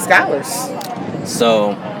Black Scholars.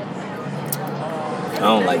 So I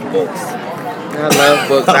don't like books. I love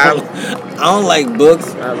books. I don't like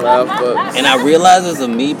books. I love books. And I realize it's a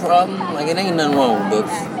me problem. Like, it ain't nothing wrong with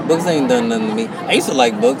books. Books ain't done nothing to me. I used to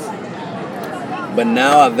like books. But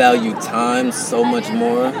now I value time so much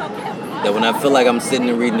more that when I feel like I'm sitting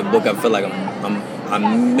and reading a book, I feel like I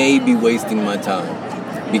may be wasting my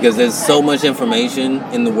time. Because there's so much information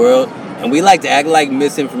in the world. And we like to act like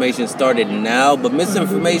misinformation started now, but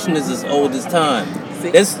misinformation is as old as time.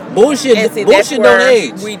 It's bullshit. Bullshit don't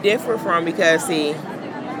age. We differ from because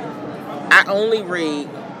I only read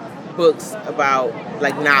books about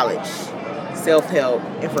like knowledge, self-help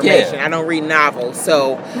information. I don't read novels.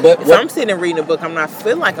 So if I'm sitting and reading a book, I'm not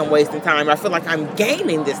feeling like I'm wasting time. I feel like I'm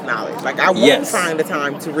gaining this knowledge. Like I won't find the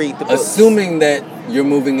time to read the book. Assuming that you're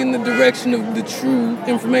moving in the direction of the true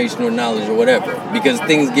information or knowledge or whatever. Because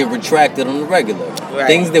things get retracted on the regular. Right.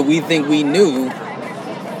 Things that we think we knew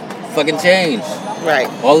fucking change. Right.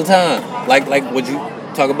 All the time. Like what you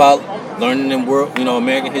talk about learning in world,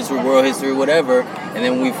 American history, world history, whatever, and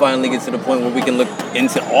then we finally get to the point where we can look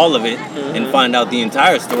into all of it and find out the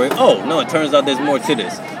entire story. Oh, no, it turns out there's more to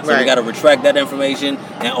this. So we got to retract that information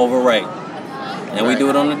and overwrite. And we do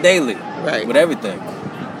it on the daily with everything.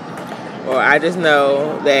 Well, I just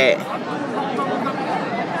know that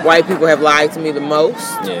white people have lied to me the most.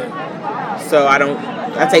 Yeah. So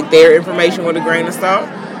I take their information with a grain of salt,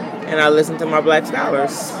 and I listen to my Black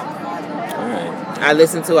Scholars. All right. I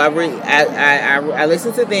listen to I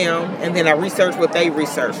listen to them, and then I research what they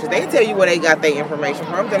research. They tell you where they got their information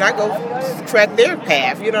from. Then I go track their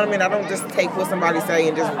path. You know what I mean? I don't just take what somebody say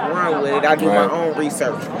and just run with it. I do my own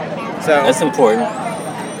research. So that's important.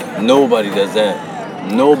 Nobody does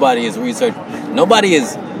that. Nobody is research. Nobody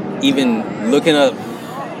is even looking up.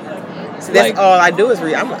 So that's all I do is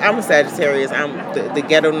read. I'm a Sagittarius. I'm the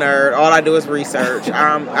ghetto nerd. All I do is research.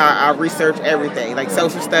 I research everything, like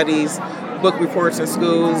social studies, book reports in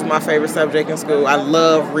schools. My favorite subject in school. I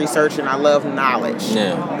love research and I love knowledge.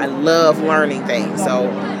 Yeah. I love learning things. So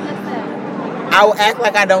I will act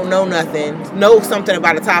like I don't know nothing, know something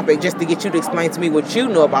about a topic just to get you to explain to me what you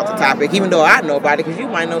know about the topic, even though I know about it, because you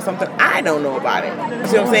might know something I don't know about it. You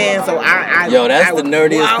see what I'm saying? So that's the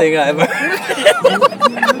nerdiest thing I ever heard.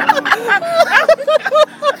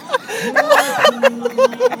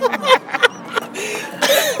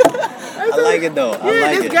 I like it though.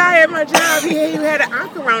 This guy at my job, he had an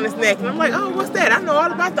ankh around his neck, and I'm like, oh, what's that? I know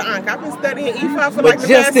all about the ankh. I've been studying EFA for like the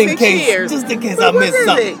past 6 years. Just in case I missed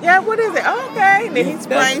something. Yeah, what is it? Oh, okay. And then he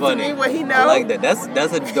explained to me what he knows. I like that.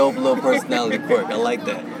 That's a dope little personality quirk. I like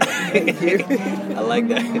that. I like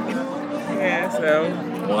that. Yeah, so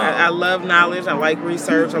I love knowledge. I like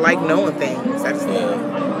research. I like knowing things. I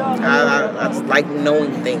just like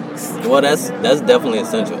knowing things. Well, that's definitely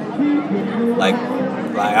essential. Like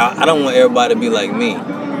I don't want everybody to be like me,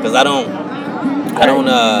 because I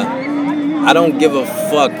don't give a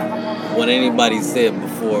fuck what anybody said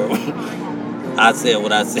before I said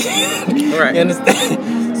what I said. Right. You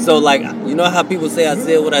understand? So like, you know how people say I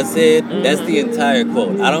said what I said? Mm-hmm. That's the entire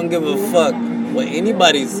quote. I don't give a fuck what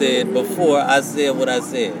anybody said before I said what I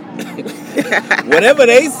said. Whatever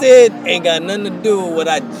they said ain't got nothing to do with what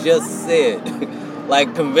I just said.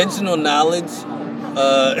 Like conventional knowledge,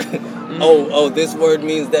 this word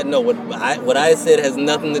means that. No, what I said has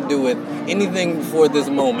nothing to do with anything before this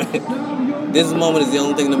moment. This moment is the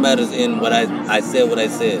only thing that matters in what I said what I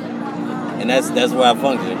said. And that's where I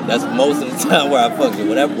function. That's most of the time where I function.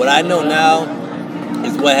 What I know now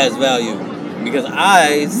is what has value. Because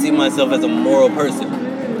I see myself as a moral person.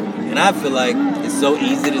 And I feel like it's so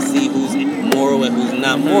easy to see who's moral and who's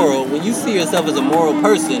not moral. When you see yourself as a moral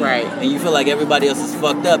person, right, and you feel like everybody else is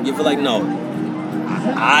fucked up, you feel like, no,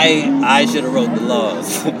 I should have wrote the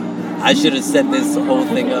laws. I should have set this whole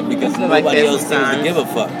thing up because nobody else seems to give a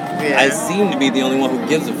fuck. Yeah. I seem to be the only one who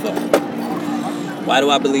gives a fuck. Why do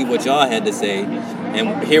I believe what y'all had to say?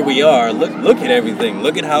 And here we are. Look at everything.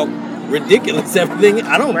 Look at how ridiculous everything.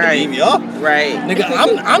 I don't believe y'all. Right. Nigga,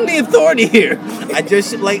 I'm the authority here. I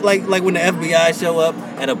just like when the FBI show up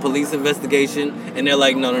at a police investigation and they're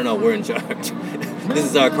like, no, we're in charge. This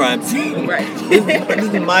is our crime scene. Right. This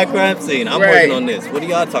is my crime scene. I'm working on this. What are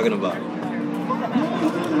y'all talking about?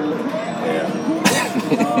 Yeah.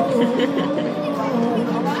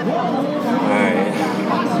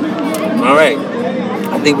 All right.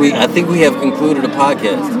 I think we have concluded the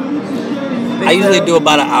podcast. I usually do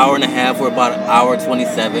about an hour and a half. We're about an hour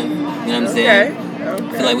 27. You know what I'm saying? Okay.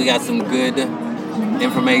 I feel like we got some good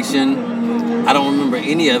information. I don't remember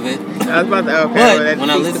any of it. I was about to, but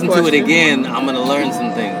when I listen to it again, I'm gonna learn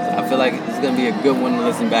some things. I feel like it's gonna be a good one to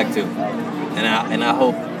listen back to, and I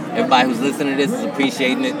hope everybody who's listening to this is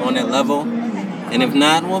appreciating it on that level. And if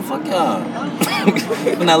not, well, fuck y'all.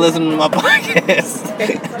 We're not listening to my podcast.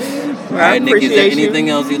 All right, Nikki, is there anything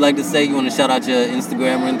else you'd like to say? You want to shout out your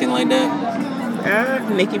Instagram or anything like that?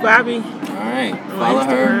 Nikki Bobby. All right, follow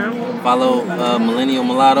her. Follow Millennial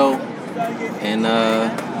Mulatto. And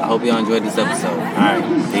I hope y'all enjoyed this episode. All right,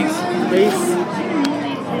 peace. Peace.